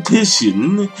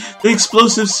competition, the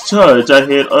explosives charge I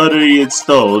had already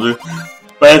installed.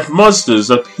 Bad monsters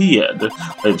appeared.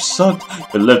 I sucked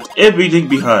and left everything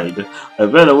behind. I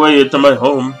ran away into my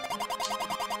home.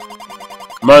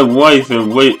 My wife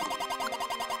and waited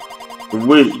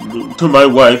what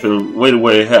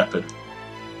had happened.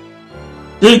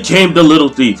 Then came the little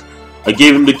thief. I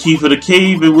gave him the key for the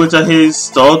cave in which I had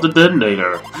installed the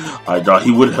detonator. I thought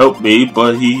he would help me,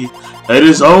 but he had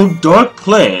his own dark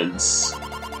plans.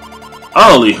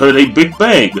 I only heard a big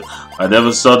bang. I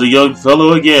never saw the young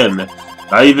fellow again.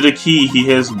 Not even the key he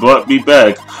has brought me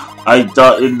back. I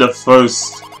thought in the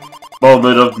first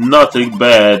moment of nothing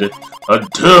bad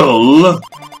until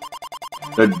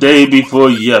the day before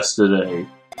yesterday.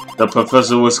 The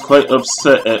professor was quite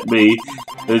upset at me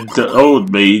and told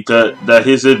me that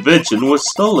his invention was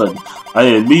stolen. I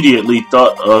immediately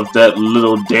thought of that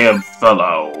little damn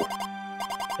fellow.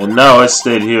 And now I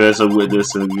stand here as a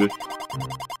witness and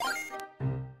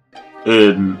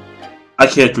I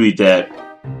can't read that.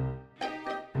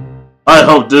 I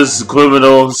hope this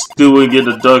criminal is stewing in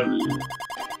the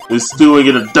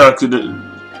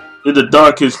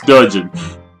darkest dungeon.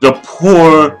 The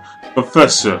poor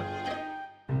professor.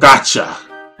 Gotcha.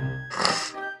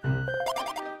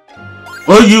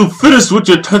 Well, you finished with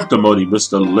your testimony,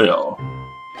 Mr. Leo.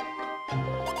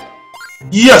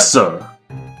 Yes, sir.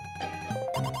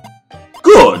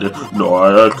 Good. No,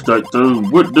 I expect the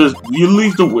witness. You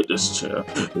leave the witness chair.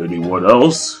 Anyone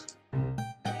else?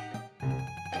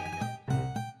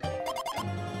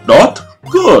 Not?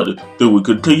 Good. Then we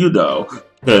continue now.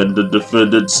 Can the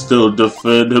defendant still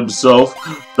defend himself?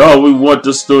 Now we want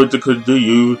the story to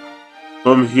continue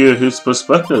from here his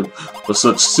perspective. For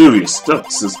such serious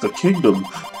steps as the kingdom,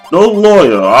 no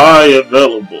lawyer is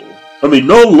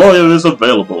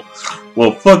available.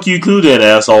 Well, fuck you too then,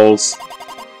 assholes.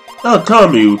 Now tell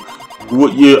me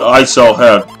what I shall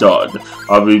have done.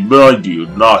 I remind you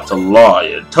not to lie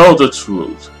and tell the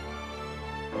truth.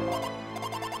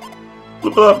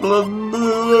 Blah, blah,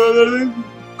 blah.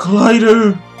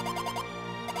 Glider.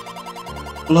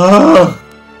 Blah.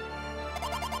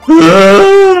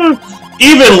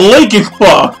 Even Link is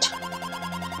fucked.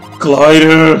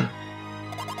 Glider.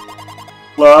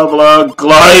 Blah blah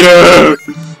glider.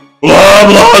 Blah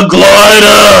blah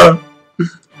glider.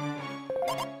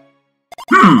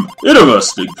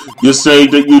 Interesting. You're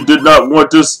saying that you did not want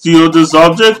to steal this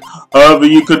object? However,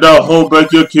 you could not hold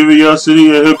back your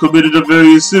curiosity and have committed a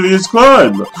very serious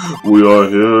crime. We are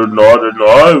here not in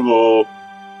Iowa,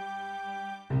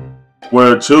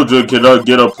 where children cannot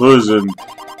get a prison.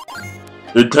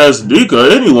 In Tasnica,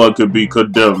 anyone can be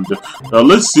condemned. Now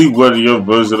let's see whether your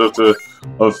version of the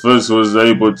offense was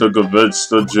able to convince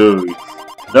the jury.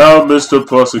 Now, Mr.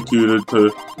 Prosecutor,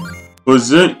 to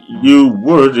present you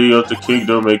worthy of the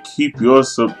kingdom and keep your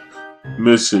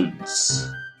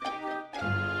submissions.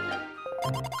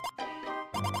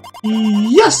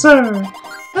 Yes, sir.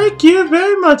 Thank you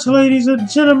very much, ladies and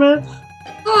gentlemen.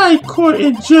 High court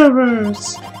and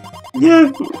jurors.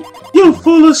 You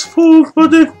foolish fool for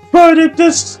the verdict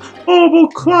this horrible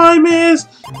crime is.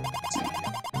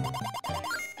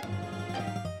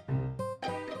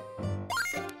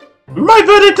 My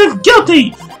verdict is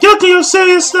guilty! Guilty of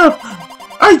serious stuff!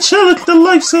 I challenge the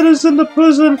life sentence in the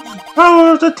prison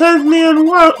power of the Tasmanian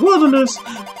wilderness.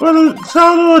 Whether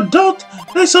child or adult,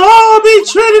 they shall all be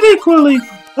treated equally.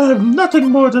 I have nothing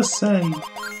more to say.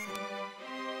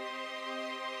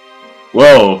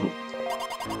 Well,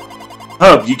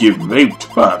 how did you get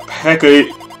raped by a pack of...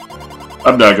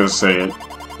 I'm not gonna say it.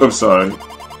 I'm sorry.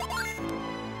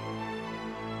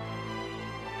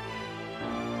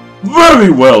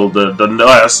 Very well then, the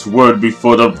last word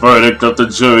before the verdict of the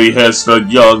jury has the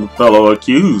young fellow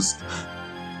accused.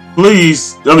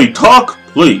 Please, talk,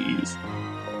 please.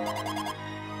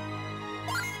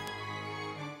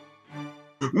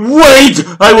 Wait!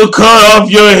 I will cut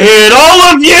off your head, all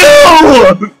of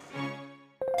you!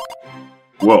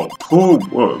 Well, poor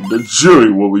worm, the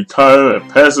jury will retire and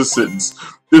pass a sentence.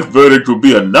 This verdict will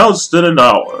be announced in an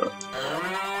hour.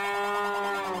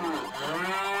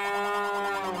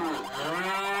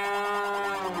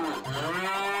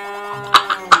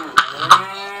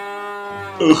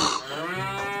 Ugh.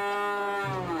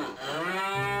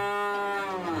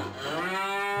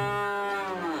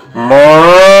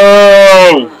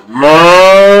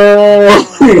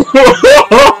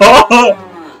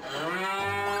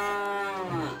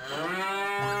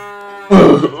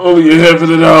 Only half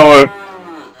an hour.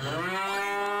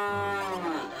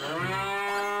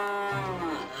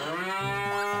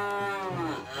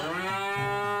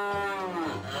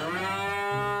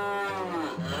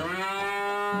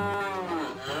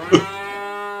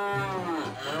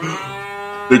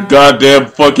 The goddamn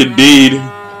fucking deed.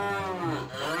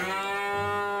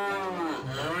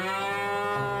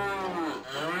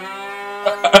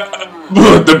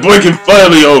 The break is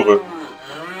finally over.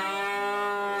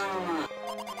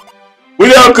 We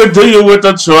now continue with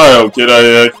the trial. Can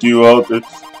I ask you all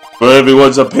for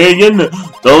everyone's opinion?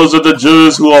 Those are the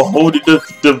jurors who are holding the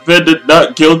defendant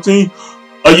not guilty.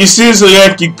 Are you seriously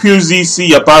asking pure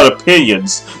ZC about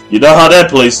opinions? You know how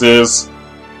that place is.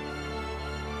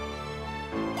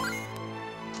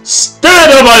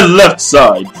 Stand on my left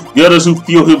side! The others who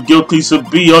feel him guilty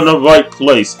should be on the right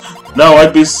place. Now I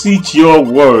beseech your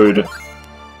word.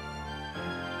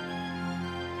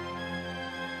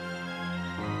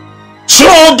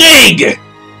 Slådig!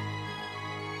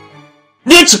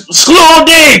 Nytt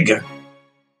slådig!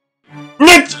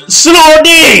 Nytt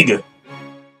slådig!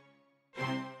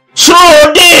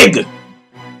 Slådig!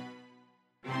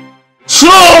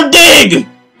 Slådig!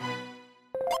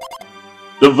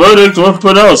 The verdict was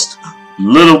pronounced.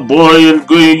 Little boy in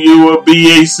green, you will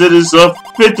be a sentence of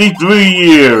 53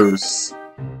 years.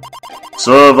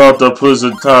 Serve out the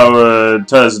prison tower in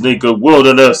Tasnica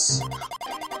Wilderness.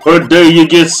 Per day you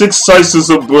get 6 slices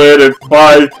of bread and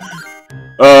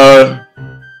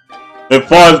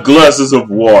 5 glasses of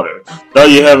water. Now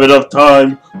you have enough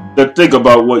time to think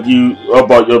about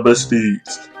your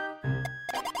misdeeds.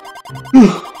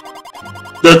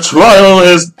 The trial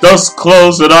is thus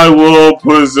closed and I will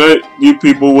present you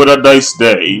people with a nice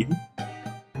day.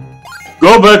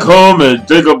 Go back home and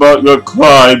think about your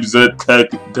crimes at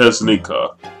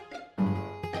Tasnica.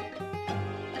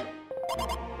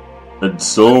 And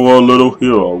so our little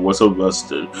hero was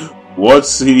arrested.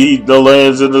 Once the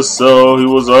lands in the cell, he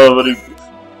was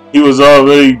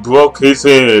already broke his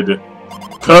head.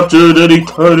 Captured in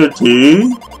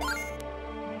eternity.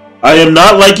 I am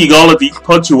not liking all of these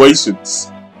punctuations.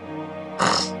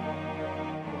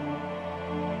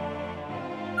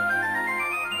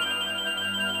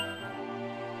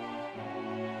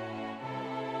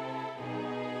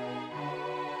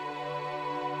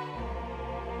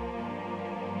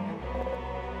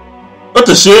 What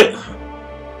the shit?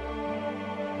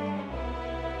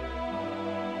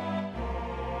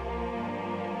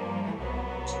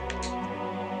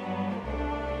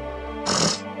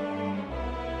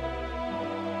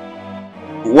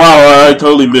 Wow, I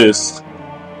totally missed.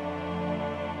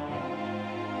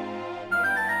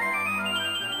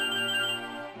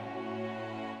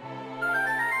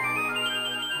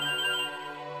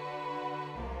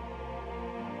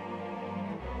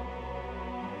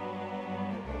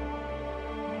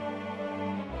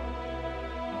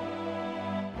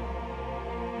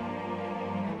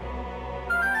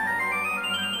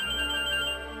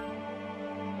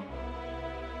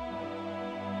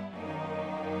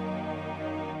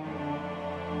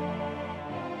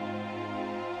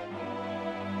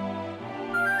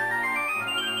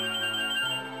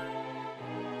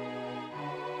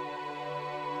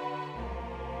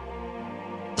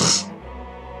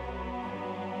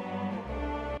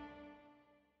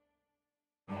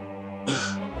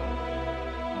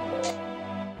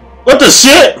 What the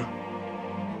shit?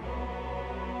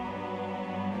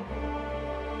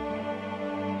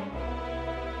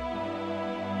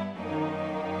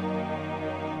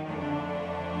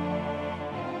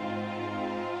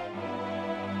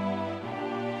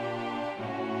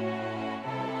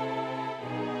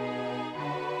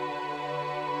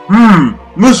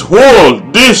 Miss Wall,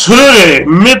 this hurry,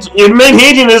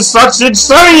 Manhattan is such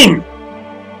insane!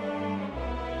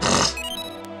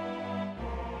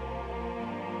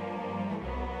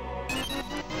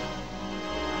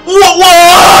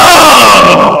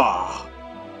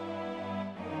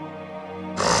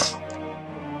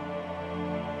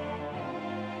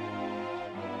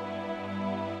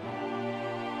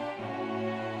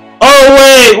 Oh,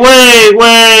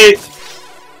 wait!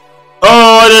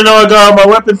 Oh, I didn't know I got my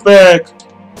weapons back.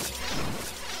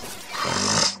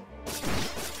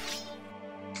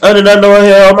 I did not know I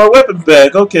had all my weapons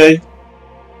back. Okay.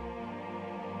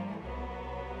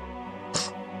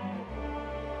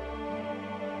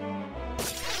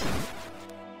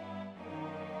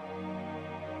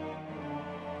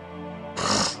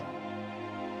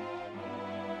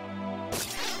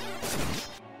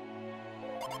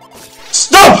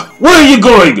 Stop! Where are you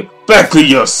going? Back to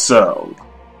your cell.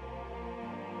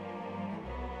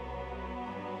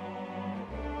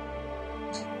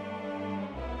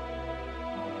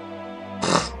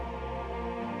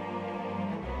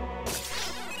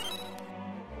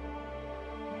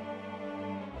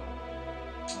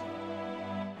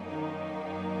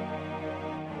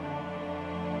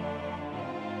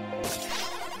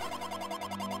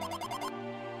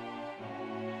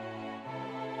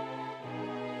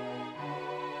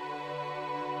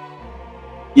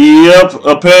 Yep,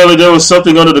 apparently there was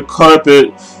something under the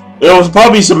carpet. There was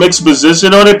probably some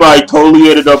exposition on it, but I totally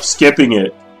ended up skipping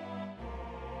it.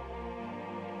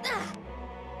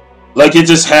 Like, it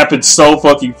just happened so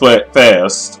fucking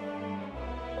fast.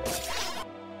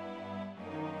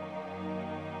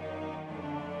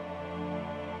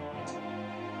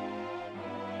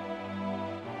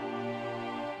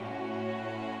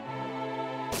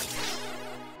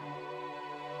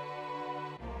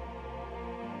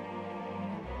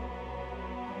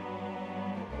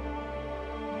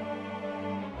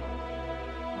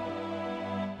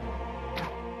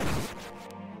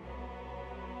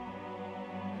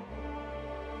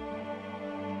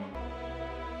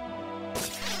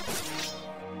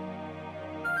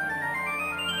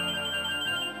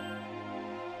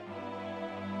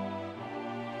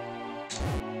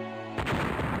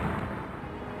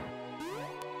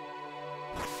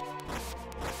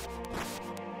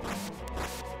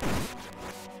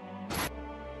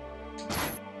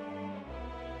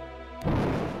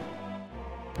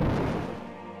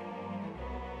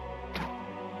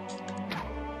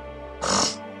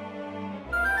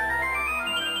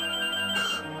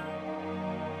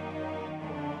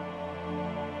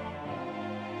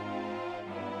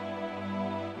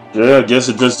 Yeah, I guess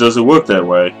it just doesn't work that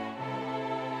way.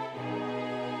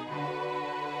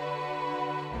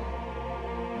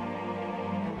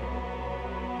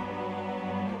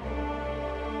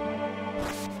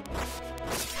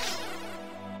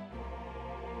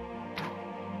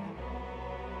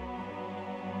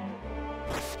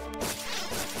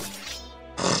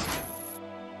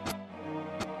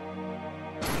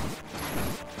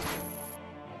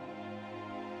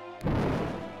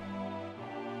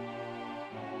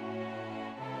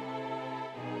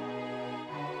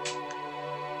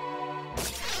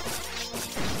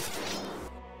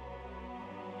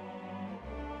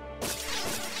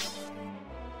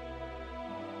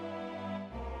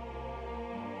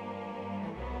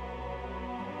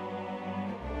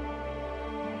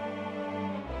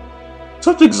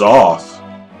 Something's off.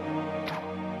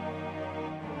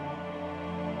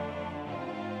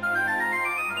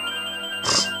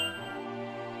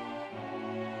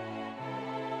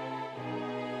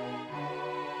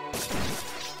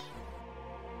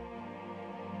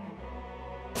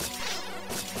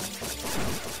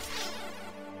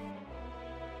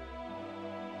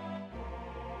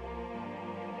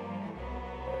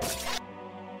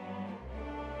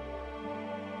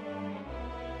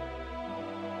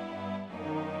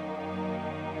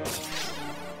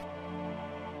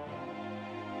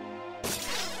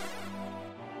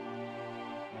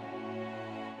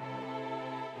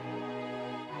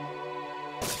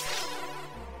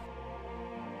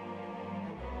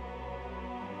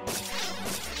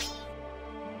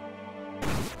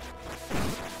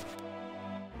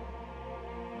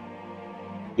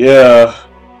 Yeah,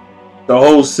 the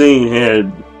whole scene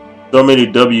had so many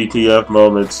WTF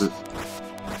moments.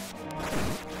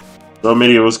 So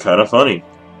many, it was kind of funny.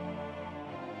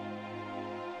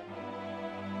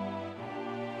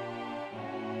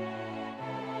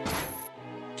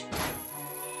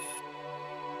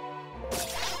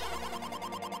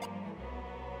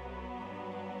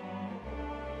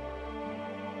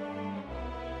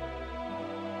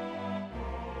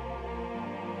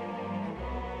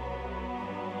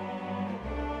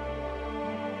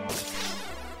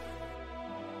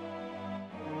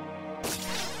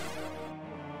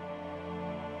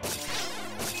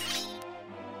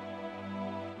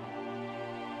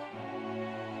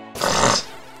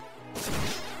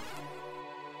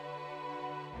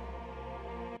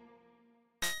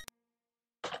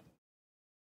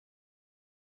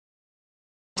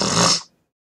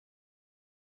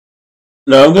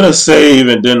 No, I'm gonna save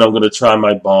and then I'm gonna try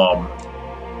my bomb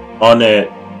on it.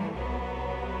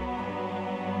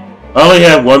 I only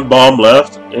have one bomb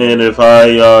left, and if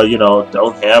I,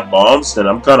 don't have bombs, then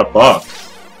I'm kind of fucked.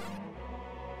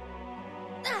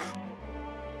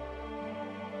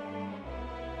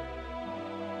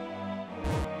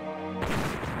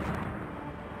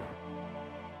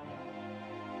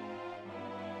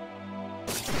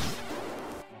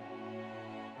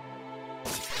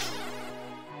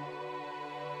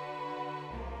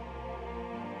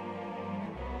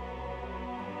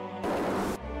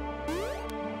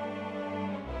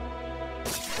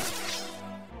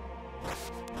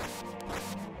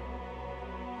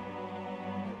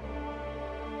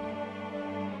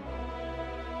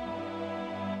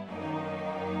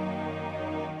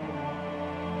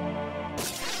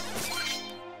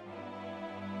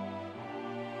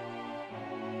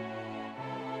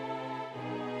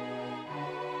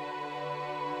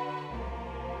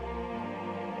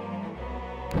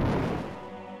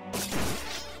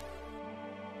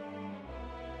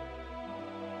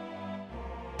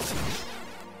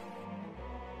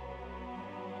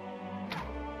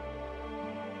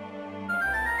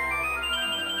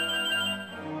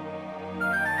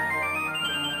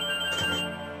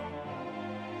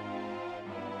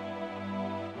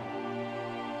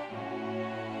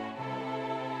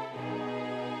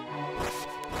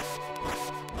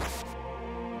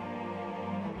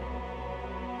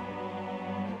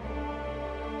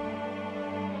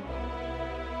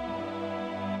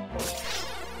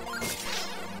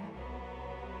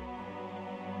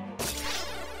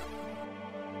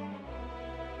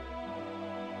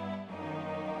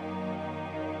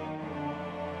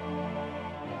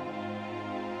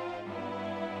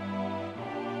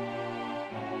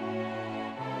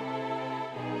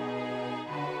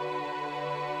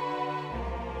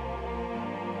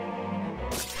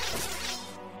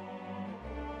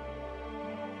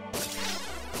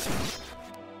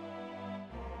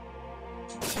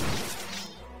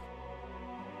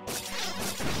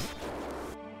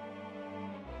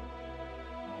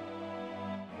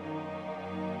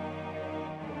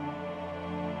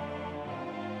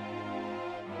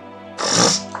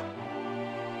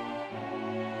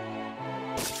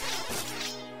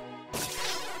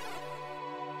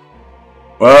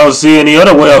 Well, I don't see any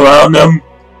other way around them.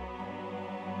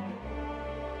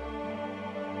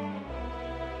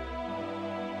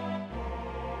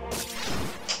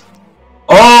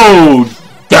 Oh,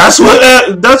 that's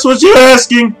what you're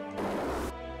asking.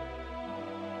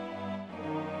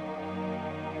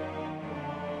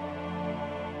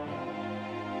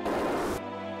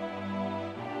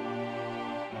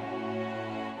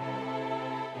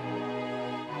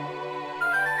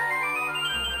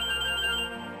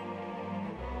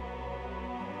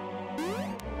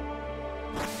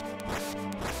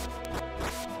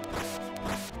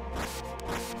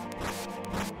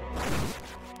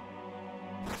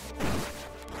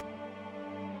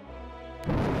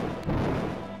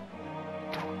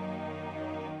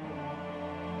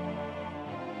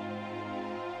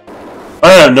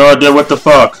 I have no idea what the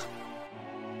fuck.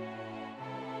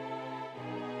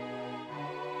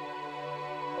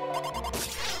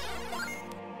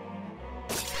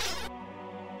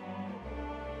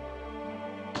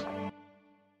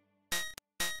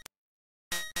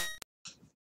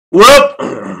 Whoop!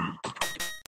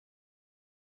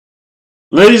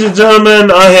 Ladies and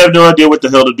gentlemen, I have no idea what the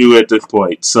hell to do at this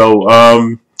point. So,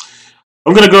 I'm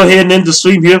gonna go ahead and end the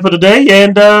stream here for the day,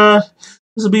 and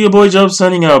this will be your boy Joe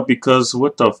signing out because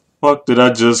what the fuck did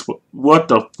I just? What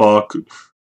the fuck?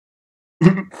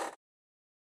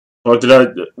 What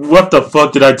the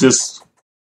fuck did I just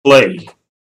play?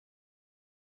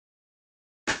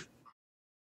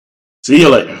 See you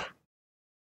later.